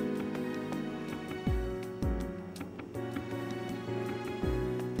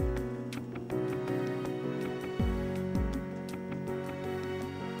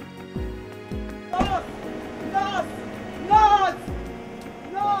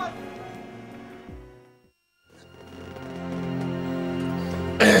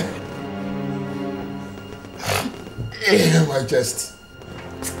 My chest.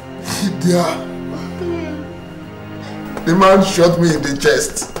 Yeah. The man shot me in the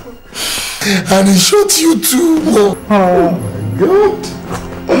chest. And he shot you too. Oh my God.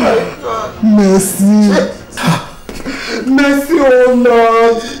 Oh my God. Mercy. Mercy, oh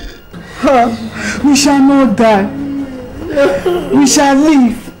Lord. We shall not die. We shall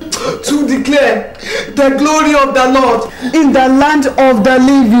live to declare the glory of the Lord in the land of the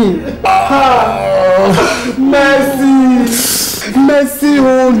living. Mercy. Mercy,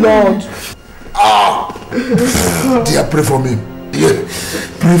 oh Lord. Dear, pray for me. Dear,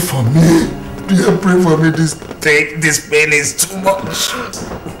 pray for me. Dear, pray for me. This pain is too much.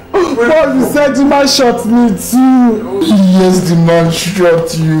 But you said the man shot me too. Yes, the man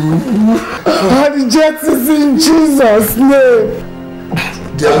shot you. I reject it in Jesus' name.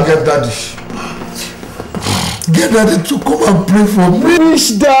 Dear, get daddy. Get daddy to come and pray for me.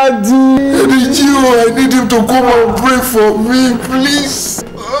 Which daddy? I need him to come and pray for me, please.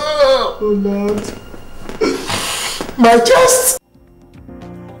 Oh Lord. My chest.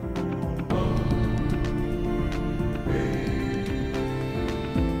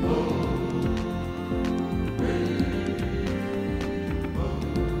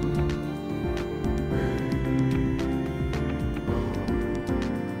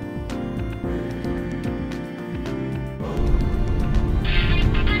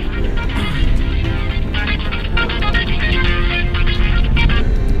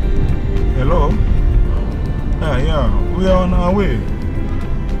 We are on our way.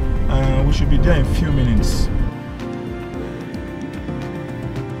 We should be there in a few minutes.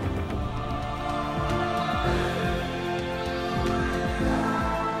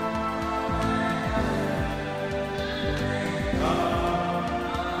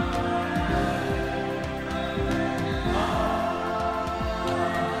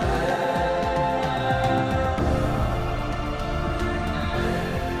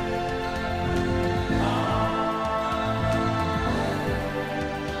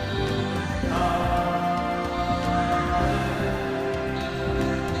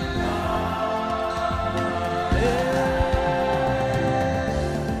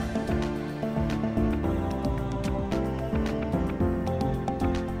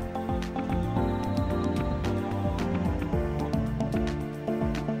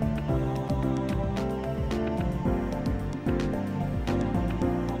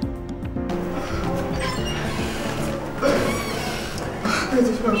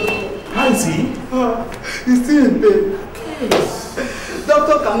 How is he? He's still in pain.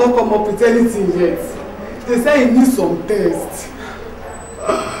 Doctor cannot come up with anything yet. They say he needs some tests.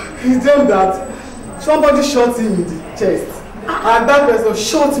 He told that somebody shot him in the chest. And that person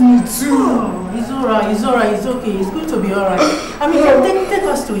shot me too. Oh, he's alright, he's okay. He's going to be alright. I mean, take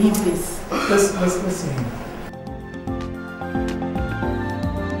us to him, please. Let's see him.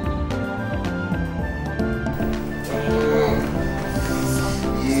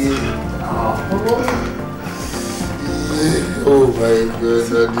 Oh my God,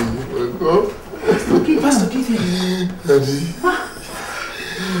 Daddy. Wake up. Pastor Gideon. Daddy.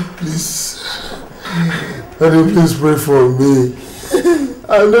 Please. Daddy, please pray for me.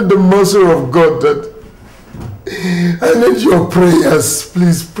 I need the mercy of God. That I need your prayers.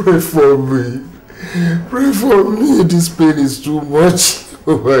 Please pray for me. Pray for me. This pain is too much.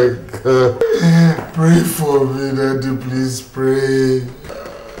 Oh my God. Pray for me, Daddy. Please pray.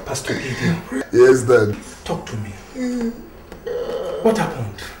 Pastor Gideon. Yes, Daddy. Talk to me. What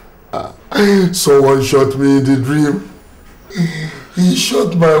happened? Someone shot me in the dream. He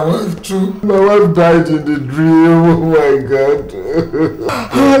shot my wife too. My wife died in the dream. Oh my God.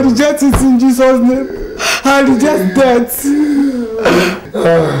 I reject it in Jesus' name. I reject death.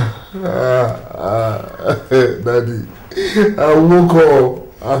 Daddy, I woke up.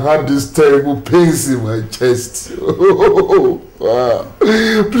 I had this terrible pains in my chest.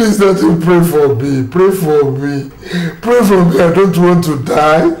 Please, Daddy, pray for me. Pray for me. Pray for me. I don't want to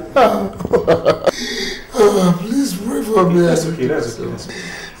die. Please pray for me. That's okay.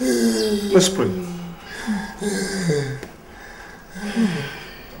 Let's pray.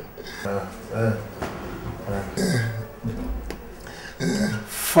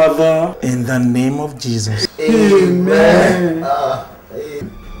 Father, in the name of Jesus. Amen.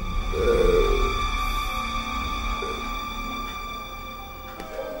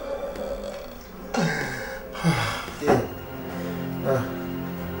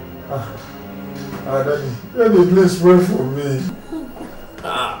 Daddy, please pray for me.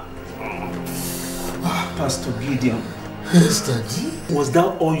 Pastor Gideon. Yes, Daddy. Was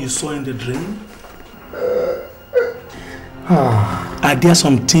that all you saw in the dream? Are there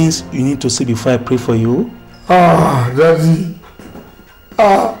some things you need to say before I pray for you? Daddy.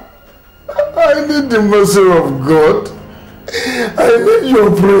 I need the mercy of God. I need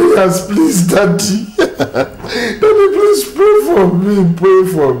your prayers, please, Daddy. Daddy, please pray for me. Pray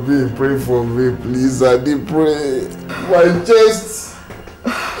for me. Pray for me, please, Daddy. Pray. My chest.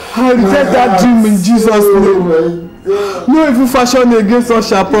 I reject that dream in Jesus' name. No evil fashion against us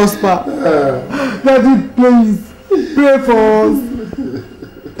shall prosper. Daddy, please, pray for us.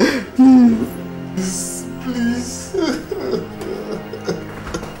 Please.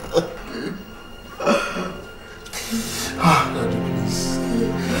 Daddy, please.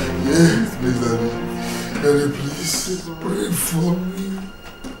 Yes, please, Daddy. Daddy, please, pray for me.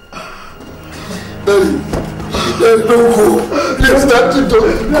 Daddy, don't go. Please, Daddy,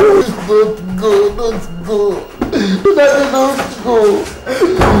 don't go. Don't go. Daddy, don't go.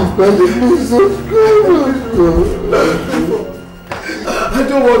 Daddy, please, don't go. I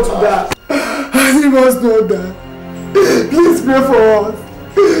don't want to die. I must not die. Please pray for us.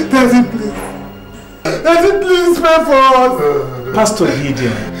 Daddy, please. Daddy, please pray for us. Pastor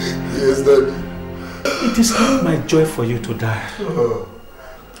Gideon. Yes, Daddy. It is not my joy for you to die.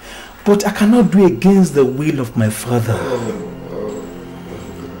 But I cannot do against the will of my Father.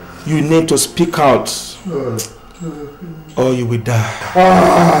 You need to speak out, or you will die.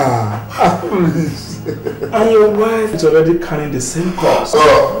 And your wife is already carrying the same cross. She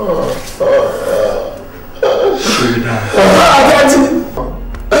will die.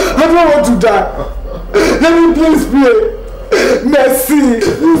 I don't want to die. Let me please pray. Mercy.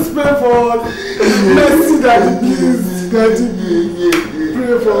 Please pray for us. Mercy, Daddy, please. Daddy,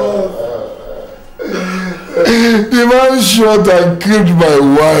 pray for us. The man shot and killed my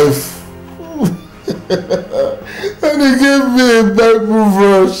wife. And he gave me a Bible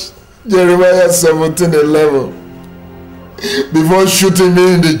verse, Jeremiah 17:11, before shooting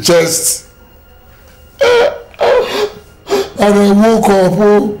me in the chest. And I woke up,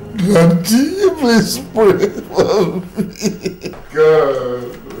 oh, Daddy, please pray for me. God.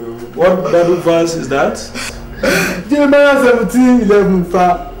 What Bible verse is that? Jeremiah 17:11,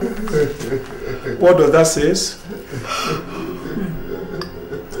 sir. What does that say?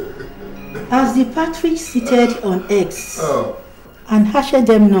 As the partridge seated on eggs, and hatched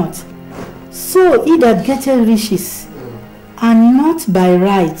them not, so he that getteth riches, and not by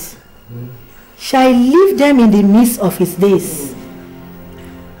right, shall leave them in the midst of his days,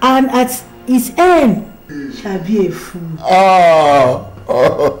 and at his end shall be a fool. Oh my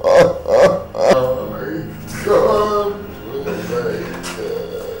God.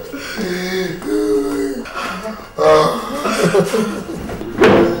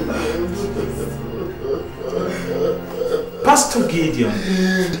 Pastor Gideon,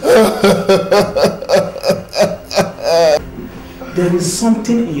 there is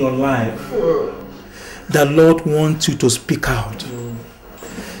something in your life the Lord wants you to speak out.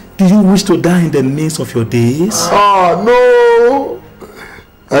 Do you wish to die in the midst of your days? Oh, no.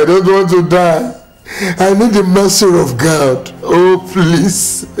 I don't want to die. I need the mercy of God. Oh,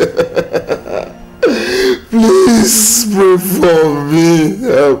 please. Please pray for me.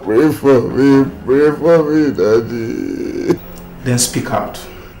 Pray for me. Pray for me, Daddy. Then speak out.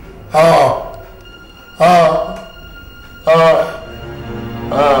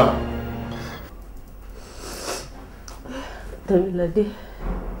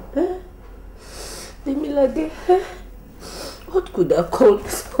 Damilola, what could have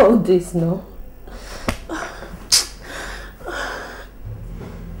caused all this now?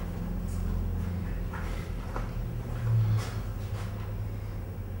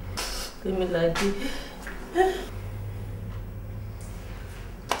 Damilola,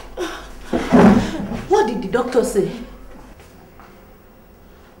 what did the doctor say?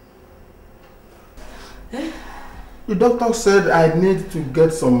 The doctor said I need to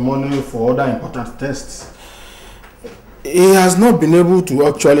get some money for other important tests. He has not been able to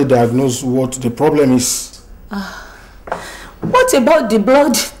actually diagnose what the problem is. What about the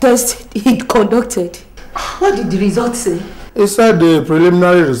blood test he conducted? What did the results say? He said the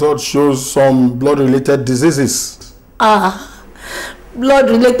preliminary result shows some blood-related diseases.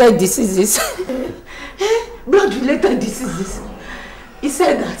 Blood-related diseases? Blood-related diseases? He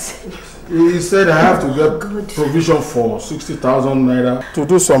said that? He said I have to get provision for 60,000 naira to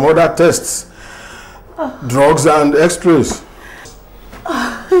do some other tests, drugs and x-rays.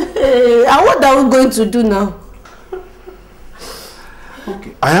 And what are we going to do now?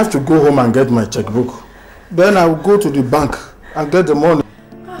 Okay. I have to go home and get my checkbook. Then I will go to the bank and get the money.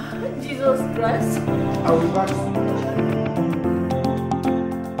 Jesus Christ. I will be back.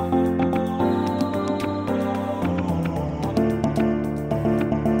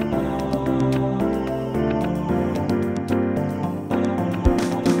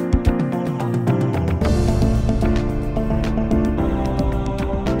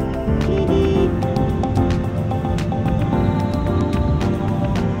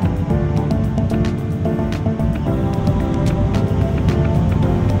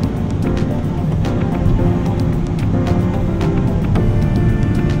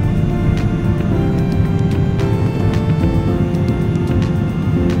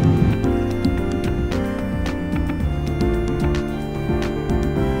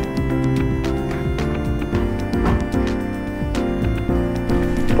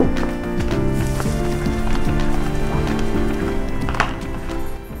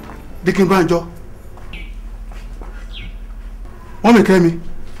 Deacon Banjo. Mommy Kemi.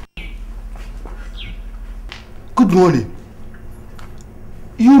 Good morning.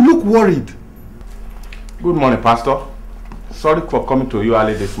 You look worried. Good morning, Pastor. Sorry for coming to you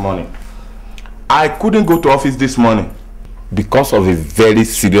early this morning. I couldn't go to office this morning because of a very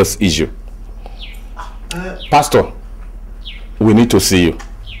serious issue. Pastor, we need to see you.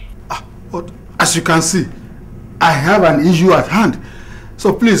 But as you can see, I have an issue at hand.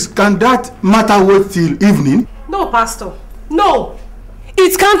 So please, can that matter wait till evening? No, Pastor. No.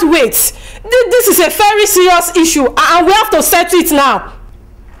 It can't wait. This is a very serious issue and we have to settle it now.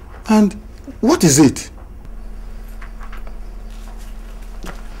 And what is it?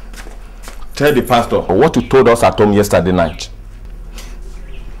 Tell the pastor what you told us at home yesterday night.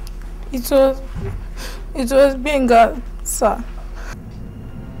 It was Benga, sir.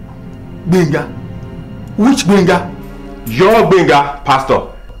 Benga? Which Benga? Your Benga, Pastor.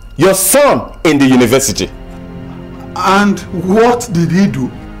 Your son in the university. And what did he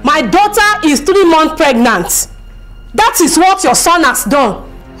do? My daughter is 3 months pregnant. That is what your son has done.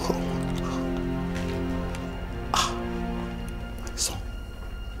 My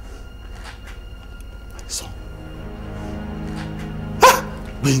son.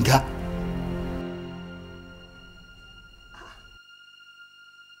 Benga.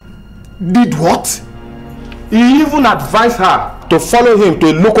 Did what? He even advised her to follow him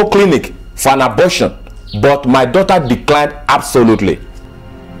to a local clinic for an abortion, but my daughter declined absolutely.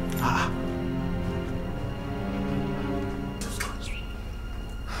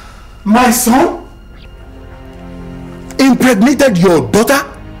 My son impregnated your daughter?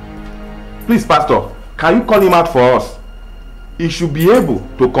 Please, Pastor, can you call him out for us? He should be able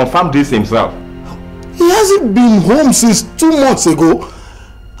to confirm this himself. He hasn't been home since 2 months ago.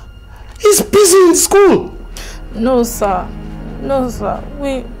 He's busy in school. No, sir. No, sir.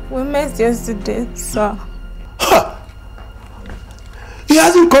 We met yesterday, sir. He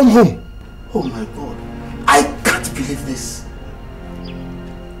hasn't come home. Oh my God. I can't believe this.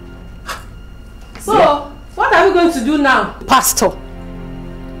 So, what are we going to do now? Pastor,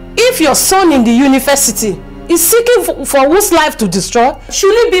 if your son in the university is seeking for whose life to destroy,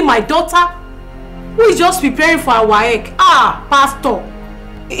 should it be my daughter who is just preparing for our WAEC? Pastor,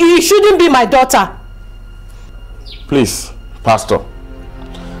 it shouldn't be my daughter. Please, Pastor,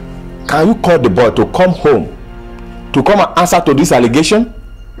 can you call the boy to come home to come and answer to this allegation?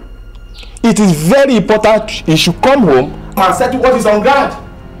 It is very important he should come home and settle what is on ground.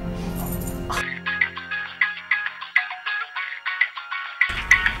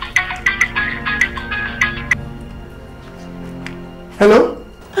 Hello?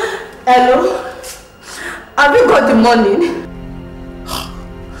 Hello? Have you got the money?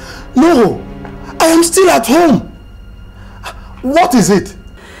 No, I am still at home. What is it?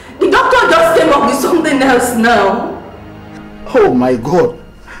 The doctor just came up with something else now. Oh my God.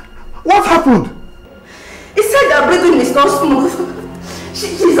 What happened? He said that breathing is not smooth.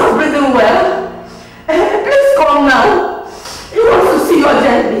 She's not breathing well. Please come now. He wants to see you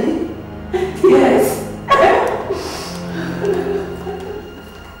urgently. Yes.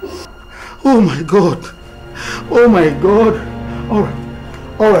 Oh my God. Oh my God.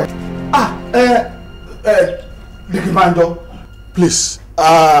 Alright. Dikimando, please,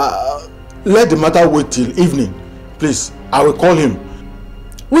 let the matter wait till evening. Please, I will call him.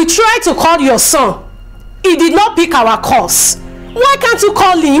 We tried to call your son. He did not pick our calls. Why can't you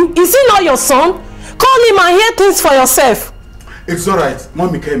call him? Is he not your son? Call him and hear things for yourself. It's alright,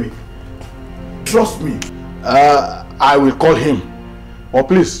 Mommy Kemi. Trust me. I will call him. Or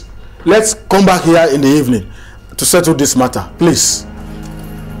please, let's come back here in the evening to settle this matter. Please.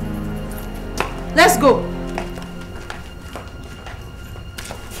 Let's go.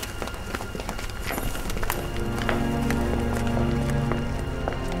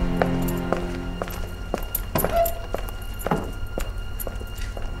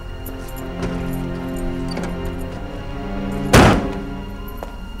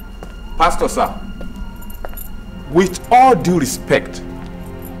 Pastor, sir, with all due respect,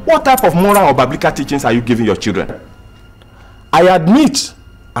 what type of moral or biblical teachings are you giving your children? I admit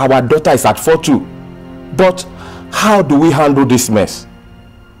our daughter is at fault too, but how do we handle this mess?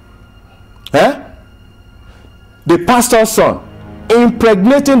 The pastor's son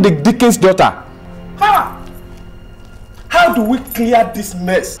impregnating the deacon's daughter. How do we clear this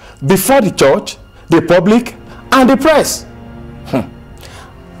mess? Before the church, the public, and the press.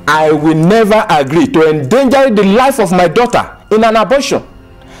 I will never agree to endanger the life of my daughter in an abortion.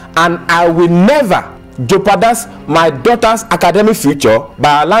 And I will never jeopardize my daughter's academic future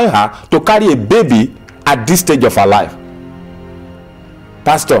by allowing her to carry a baby at this stage of her life.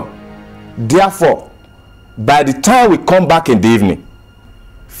 Pastor, Therefore, by the time we come back in the evening,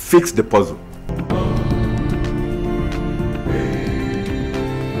 fix the puzzle.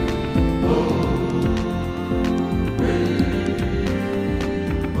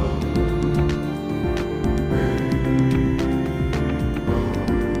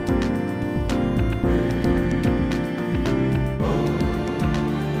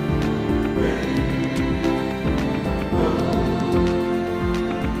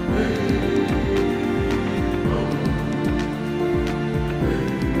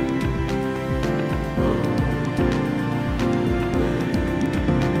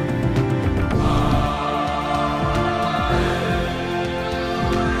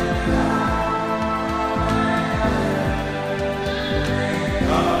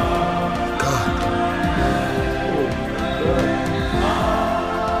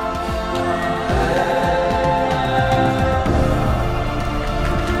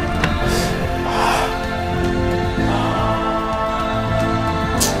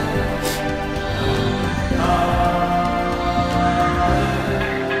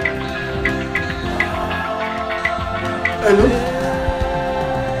 Hello?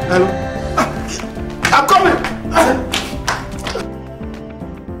 Hello? I'm coming!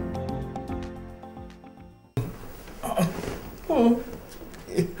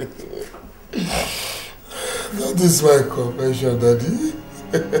 That is my confession, Daddy.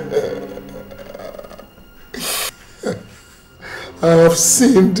 I have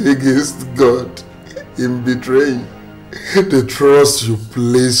sinned against God in betraying the trust you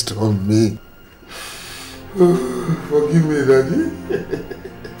placed on me. Forgive me, Daddy.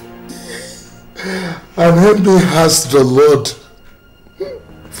 And help me ask the Lord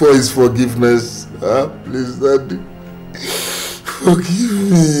for his forgiveness. Please, Daddy. Forgive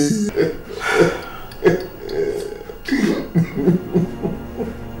me.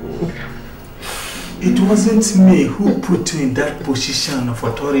 It wasn't me who put you in that position of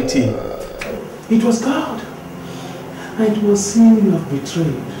authority. It was God. And it was him you have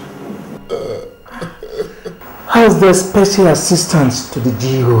betrayed. As the special assistant to the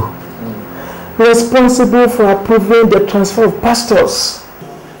GO, responsible for approving the transfer of pastors,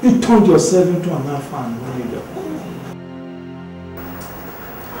 you turned yourself into an alpha and omega.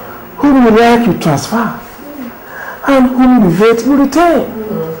 Whom you like, you transfer, and whom you hate, you retain.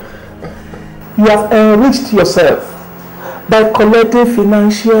 You have enriched yourself by collecting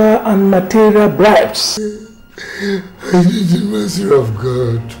financial and material bribes. I need the mercy of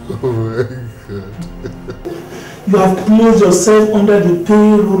God. Oh my God. You have placed yourself under the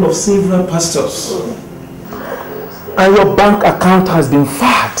payroll of several pastors. And your bank account has been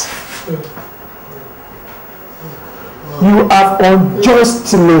fat. You have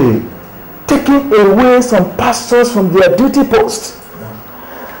unjustly taken away some pastors from their duty post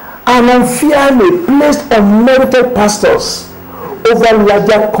and unfairly placed unmerited pastors over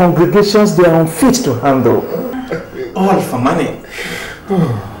larger congregations they are unfit to handle. All for money.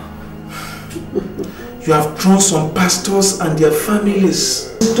 You have thrown some pastors and their families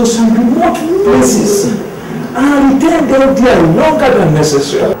to some remote places and retained them there longer than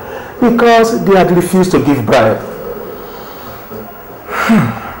necessary because they had refused to give bribe.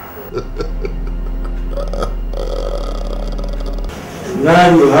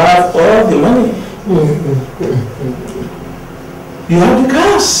 Now you have all the money. You have the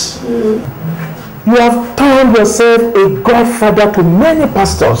cash. You have turned yourself a godfather to many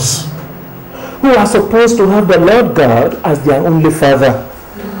pastors who are supposed to have the Lord God as their only father.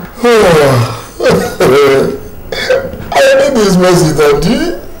 I need this mercy,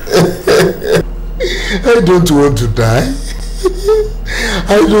 Daddy. I don't want to die.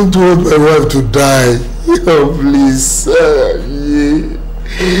 I don't want my wife to die. Oh, please.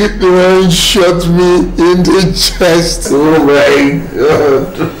 The man shot me in the chest. Oh my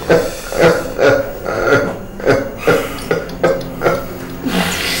God.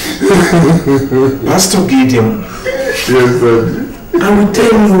 Pastor Gideon. Yes, Daddy. I will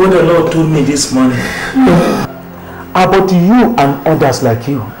tell you what the Lord told me this morning about you and others like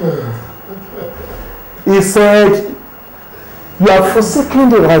you. He said, you have forsaken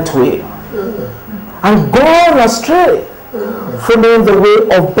the right way and gone astray, following the way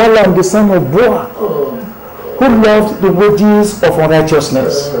of Balaam the son of Beor, who loved the wages of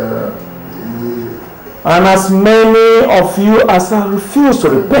unrighteousness. And as many of you as have refused to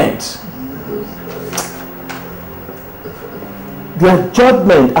repent, their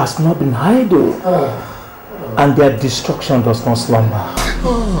judgment has not been idle, and their destruction does not slumber.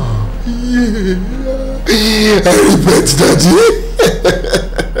 I repent, Daddy.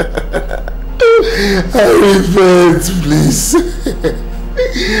 I repent, please.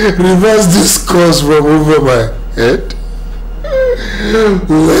 reverse this curse from over my head.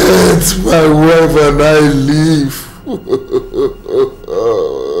 Let my wife and I live.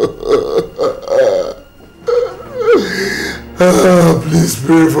 Please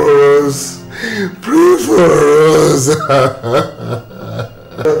pray for us. Pray for us.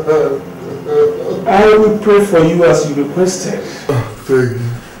 I will pray for you as you requested. Thank you.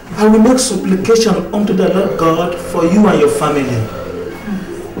 I will make supplication unto the Lord God for you and your family.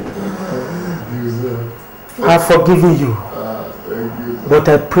 I have forgiven you, but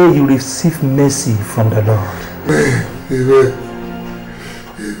I pray you receive mercy from the Lord. Amen.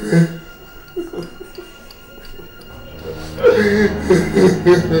 Amen.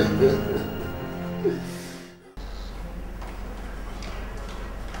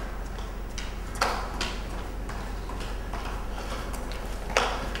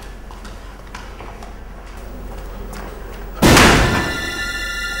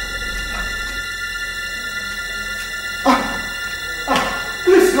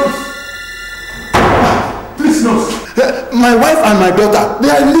 My wife and my daughter, they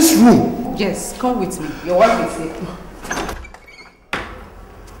are in this room. Yes, come with me. Your wife is here.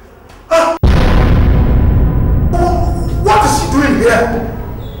 What is she doing here?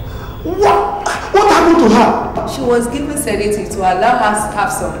 What happened to her? She was given sedative to allow her to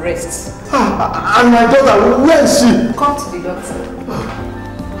have some rest. And my daughter, where is she? Come to the doctor.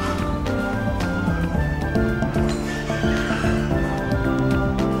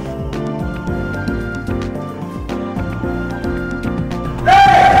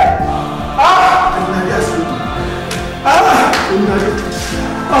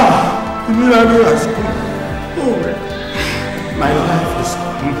 My life is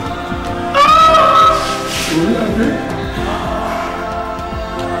gone.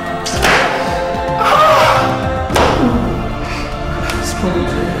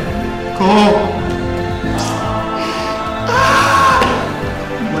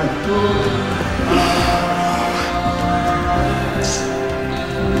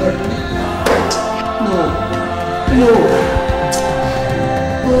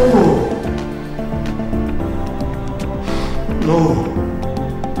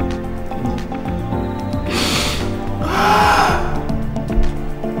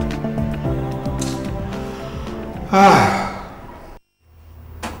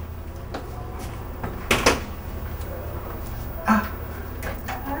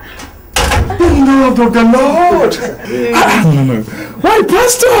 Of the Lord. No. Why,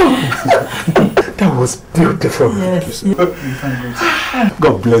 Pastor? That was beautiful. Yes.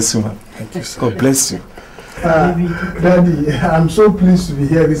 God bless you, man. Thank you, sir. God bless you. Daddy, I'm so pleased to be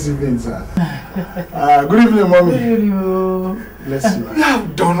here this evening, sir. Good evening, Mommy. Good evening. Bless you. You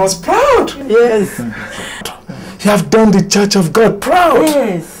have done us proud. Yes. You have done the Church of God proud.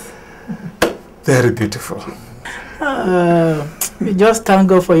 Yes. Very beautiful. We just thank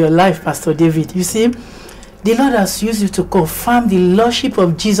God for your life, Pastor David. You see, the Lord has used you to confirm the Lordship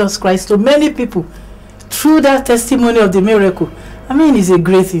of Jesus Christ to many people through that testimony of the miracle. I mean, it's a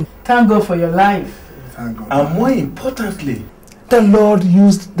great thing. Thank God for your life. Thank God. And more importantly, the Lord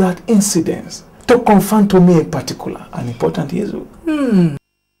used that incident to confirm to me in particular an important issue.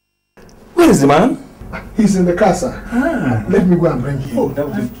 Where is the man? He's in the car, sir. Let me go and bring him. Oh, that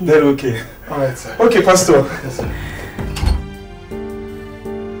would be very okay. All right, sir. Okay, Pastor. Yes, sir.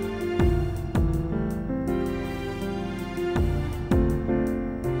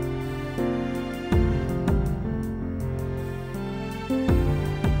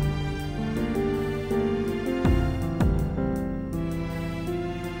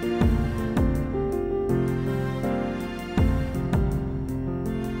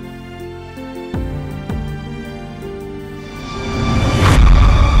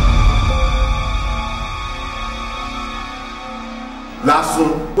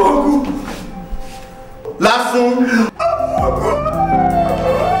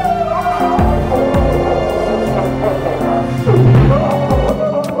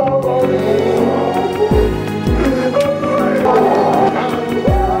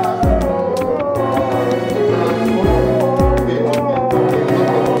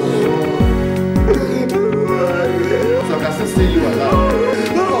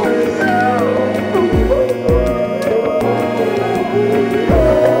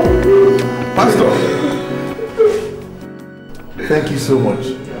 Thank you so much.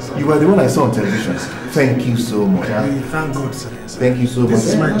 You are the one I saw on television. Thank you so much. Thank God, sir. Thank you so much. This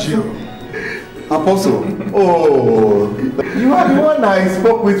is my chill. Apostle. Oh, you are the one I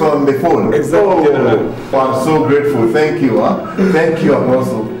spoke with on the phone. Exactly. Oh, I'm so grateful. Thank you. Thank you,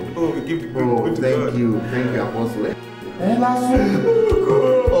 Apostle. Oh, we give thank you. Thank you, Apostle.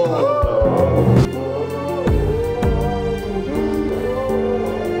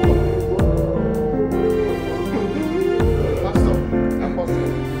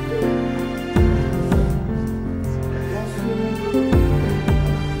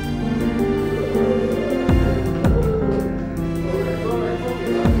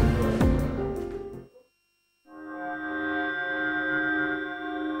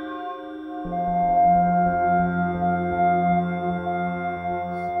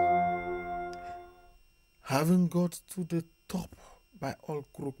 Having got to the top by all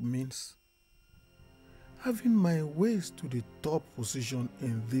crook means, having my ways to the top position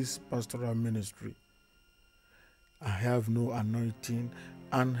in this pastoral ministry, I have no anointing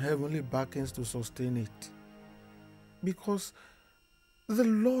and heavenly backings to sustain it, because the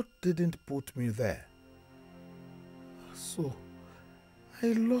Lord didn't put me there. So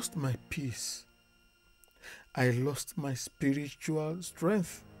I lost my peace. I lost my spiritual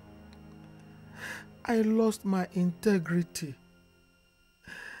strength. I lost my integrity.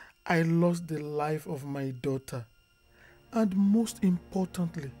 I lost the life of my daughter. And most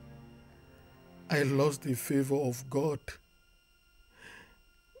importantly, I lost the favor of God.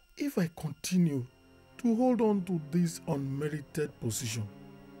 If I continue to hold on to this unmerited position,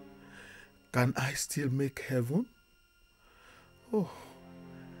 can I still make heaven? Oh,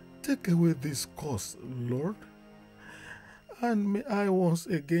 take away this curse, Lord, and may I once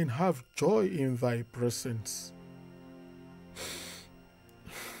again have joy in thy presence.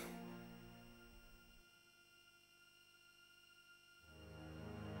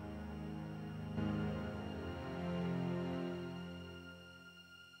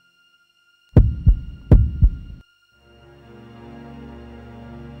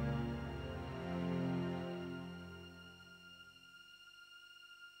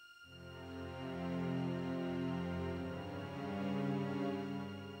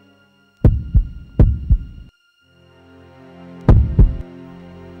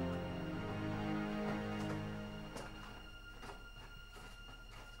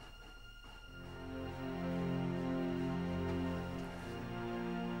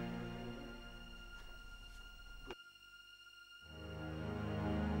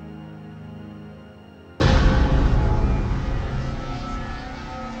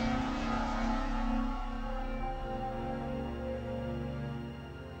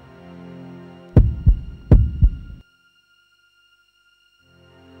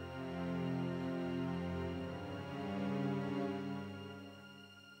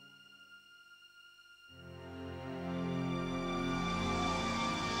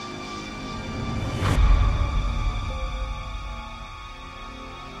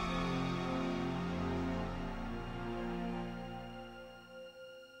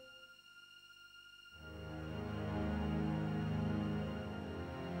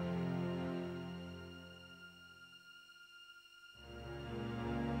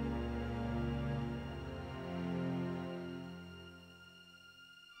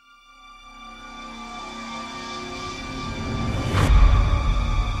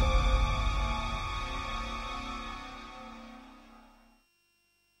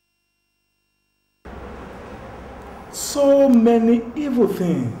 So many evil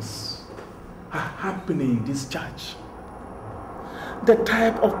things are happening in this church. The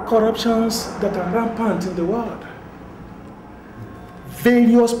type of corruptions that are rampant in the world.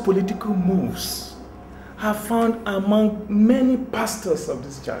 Various political moves are found among many pastors of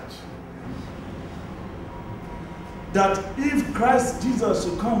this church. That if Christ Jesus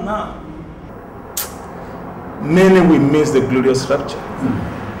will come now, many will miss the glorious rapture.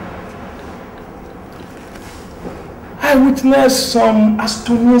 I witnessed some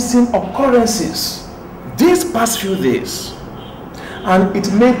astonishing occurrences these past few days, and it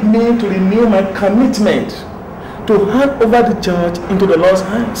made me to renew my commitment to hand over the church into the Lord's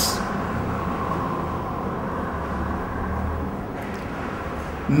hands.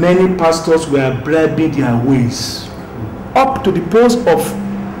 Many pastors were bribing their ways up to the post of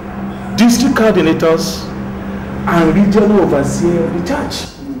district coordinators and regional overseer of the church.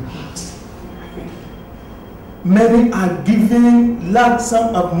 Many are giving large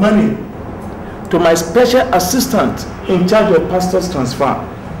sum of money to my special assistant in charge of pastor's transfer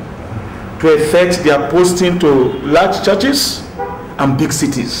to effect their posting to large churches and big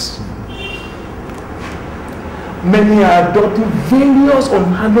cities. Many are adopting various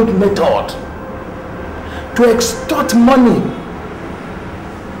unhallowed methods to extort money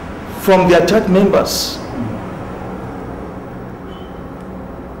from their church members.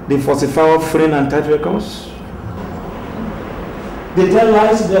 They falsify offering and tithe records. They tell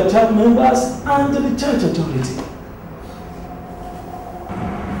lies to their church members and to the church authority.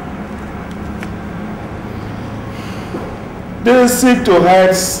 They seek to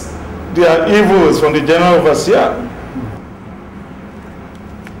hide their evils from the general overseer.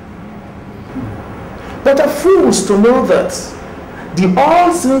 But are fools to know that the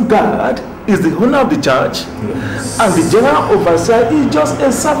all-seeing God is the owner of the church, and the general overseer is just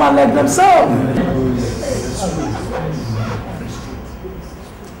a servant like themselves.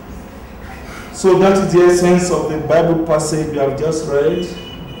 So that is the essence of the Bible passage we have just read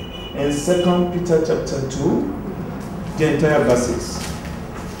in 2 Peter chapter 2, the entire verses.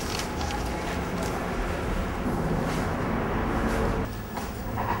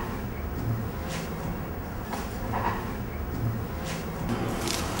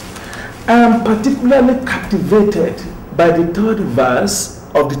 I am particularly captivated by the 3rd verse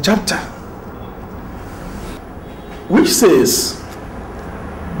of the chapter, which says,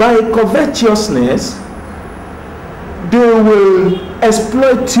 by covetousness, they will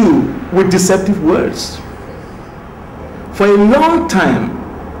exploit you with deceptive words. For a long time,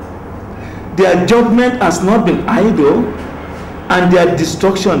 their judgment has not been idle, and their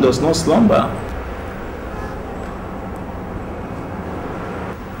destruction does not slumber.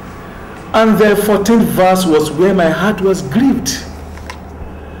 And the 14th verse was where my heart was grieved,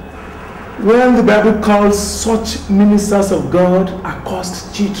 when the Bible calls such ministers of God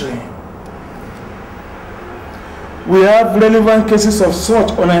accursed children. We have relevant cases of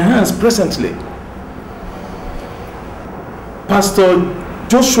such on our hands presently. Pastor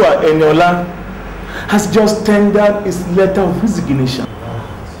Joshua Eniola has just tendered his letter of resignation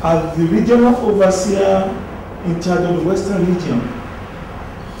as the regional overseer in charge of the Western region.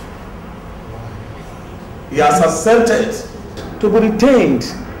 He has accepted to be retained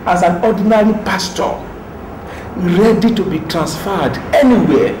as an ordinary pastor, ready to be transferred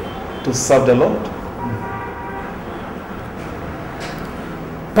anywhere to serve the Lord.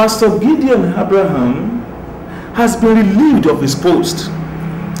 Pastor Gideon Abraham has been relieved of his post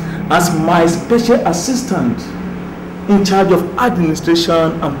as my special assistant in charge of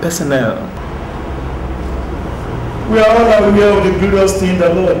administration and personnel. We are all aware of the glorious thing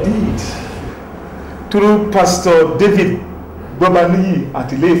the Lord did through Pastor David Mike-Bamiloye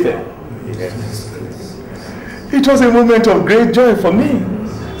at Ile-Ife. It was a moment of great joy for me,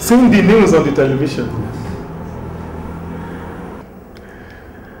 seeing the news on the television.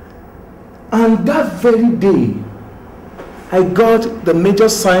 And that very day, I got the major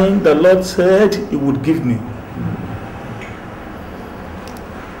sign the Lord said He would give me.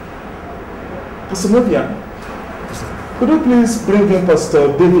 Pastor Novia, could you please bring in Pastor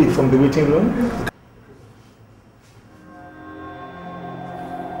David from the waiting room?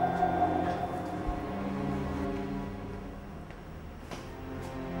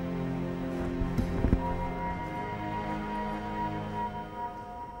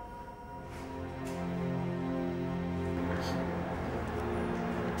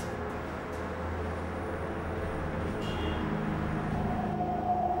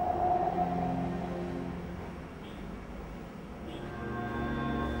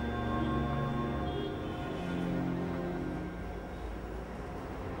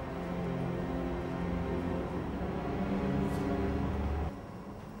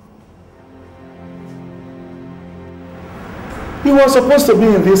 He was supposed to be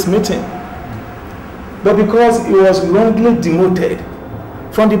in this meeting, but because he was wrongly demoted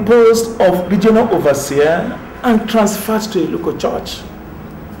from the post of regional overseer and transferred to a local church,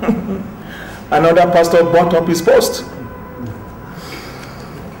 another pastor bought up his post.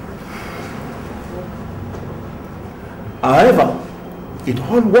 However, it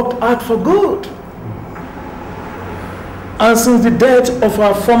all worked out for good. And since the death of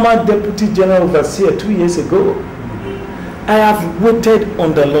our former deputy general overseer 2 years ago, I have waited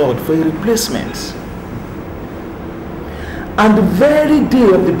on the Lord for a replacement. And the very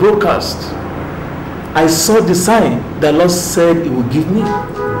day of the broadcast, I saw the sign the Lord said He would give me.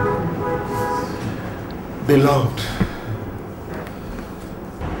 Beloved,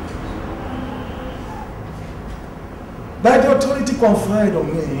 by the authority conferred on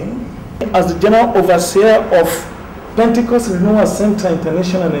me as the general overseer of Pentecost Renewal Center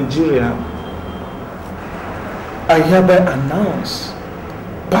International Nigeria, I hereby announce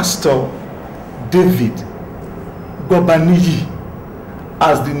Pastor David Mike-Bamiloye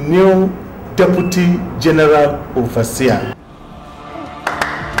as the new Deputy General Overseer.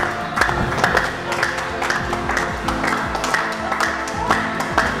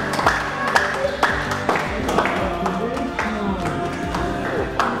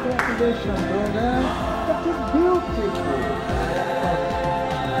 Congratulations, brother. That is beautiful.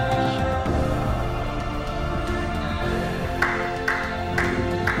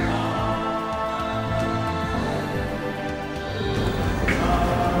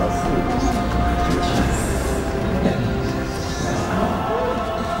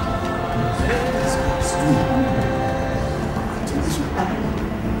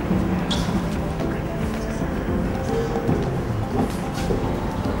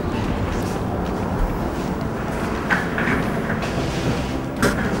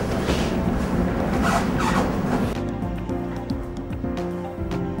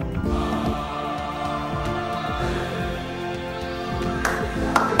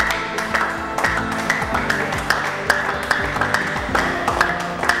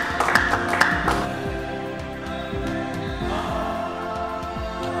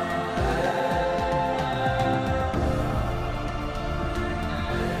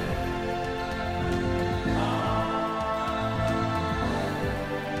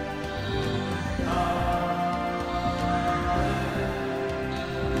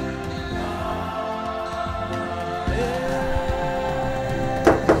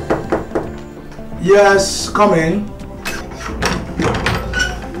 Yes, come in.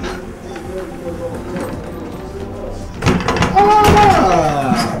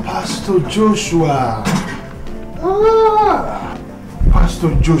 Pastor Joshua.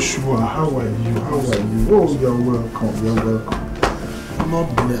 Pastor Joshua, how are you? How are you? Oh, you're welcome. You're welcome.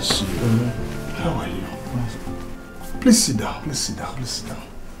 Lord bless you. How are you? Please sit down. Please sit down. Please sit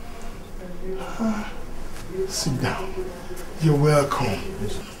down. Sit down. You're welcome.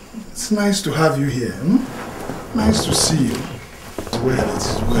 It's nice to have you here. Nice to see you. It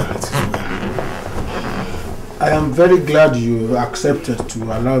is well. I am very glad you accepted to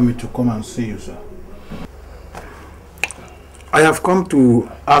allow me to come and see you, sir. I have come to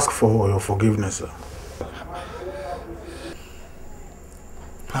ask for your forgiveness, sir.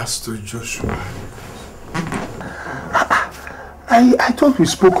 Pastor Joshua. I thought we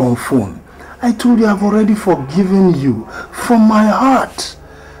spoke on phone. I told you I've already forgiven you from my heart.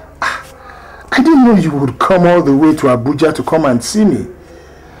 I didn't know you would come all the way to Abuja to come and see me.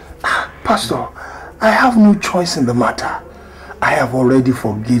 Pastor, I have no choice in the matter. I have already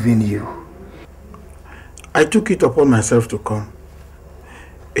forgiven you. I took it upon myself to come.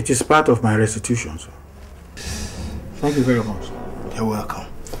 It is part of my restitution, sir. Thank you very much. You're welcome.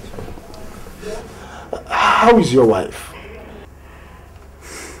 How is your wife?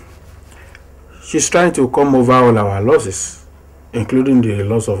 She's trying to come over all our losses, including the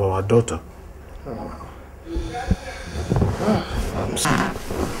loss of our daughter.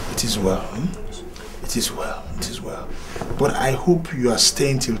 It is well. It is well. It is well. But I hope you are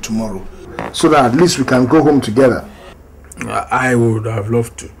staying till tomorrow, so that at least we can go home together. I would have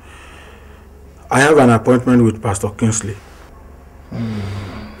loved to. I have an appointment with Pastor Kingsley.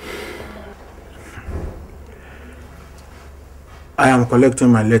 I am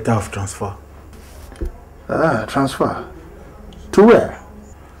collecting my letter of transfer. Transfer? To where?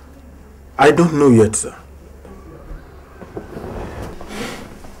 I don't know yet, sir.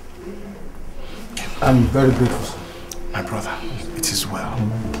 I'm very grateful, sir. My brother, it is well.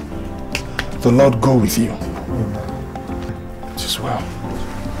 The Lord go with you. It is well.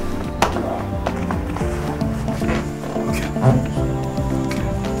 Okay.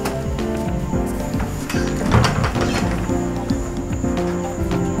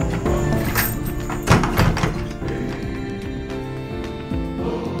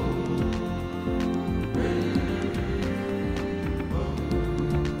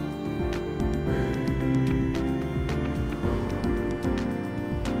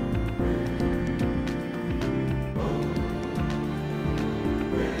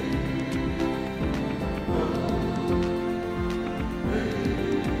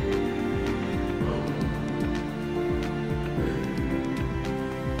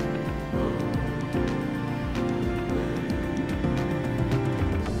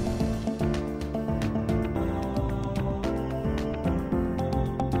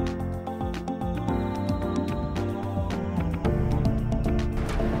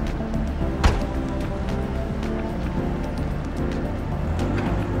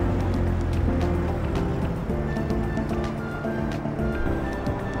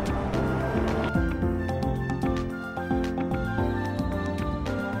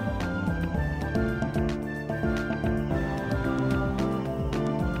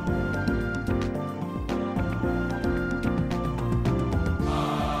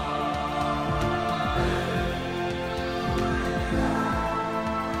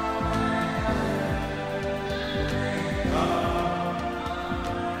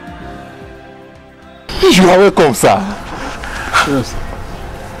 You are welcome, sir. Yes.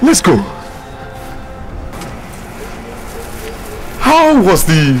 Let's go. How was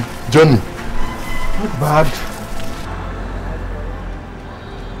the journey? Not bad.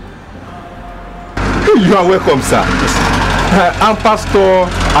 You are welcome, sir. I'm Pastor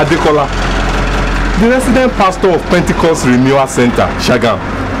Adekola, the resident pastor of Pentecost Renewal Center, Shagam.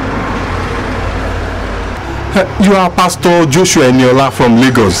 You are Pastor Joshua Eniola from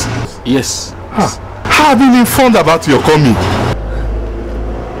Lagos. Yes. I have been informed about your coming.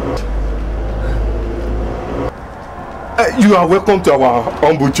 You are welcome to our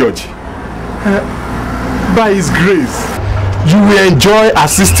humble church. By His grace, you will enjoy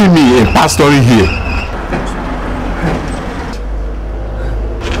assisting me in pastoring here.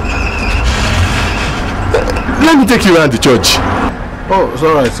 Let me take you around the church. Oh, it's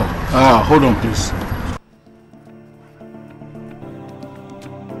all right, sir. Hold on, please.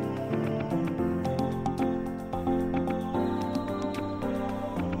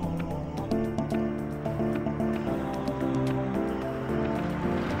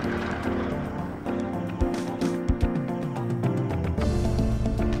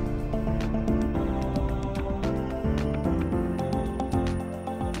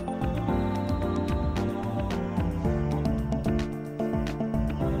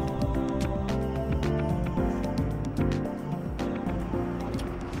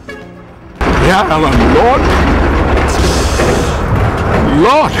 I am, Lord.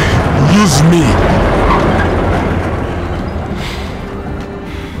 Lord, use me.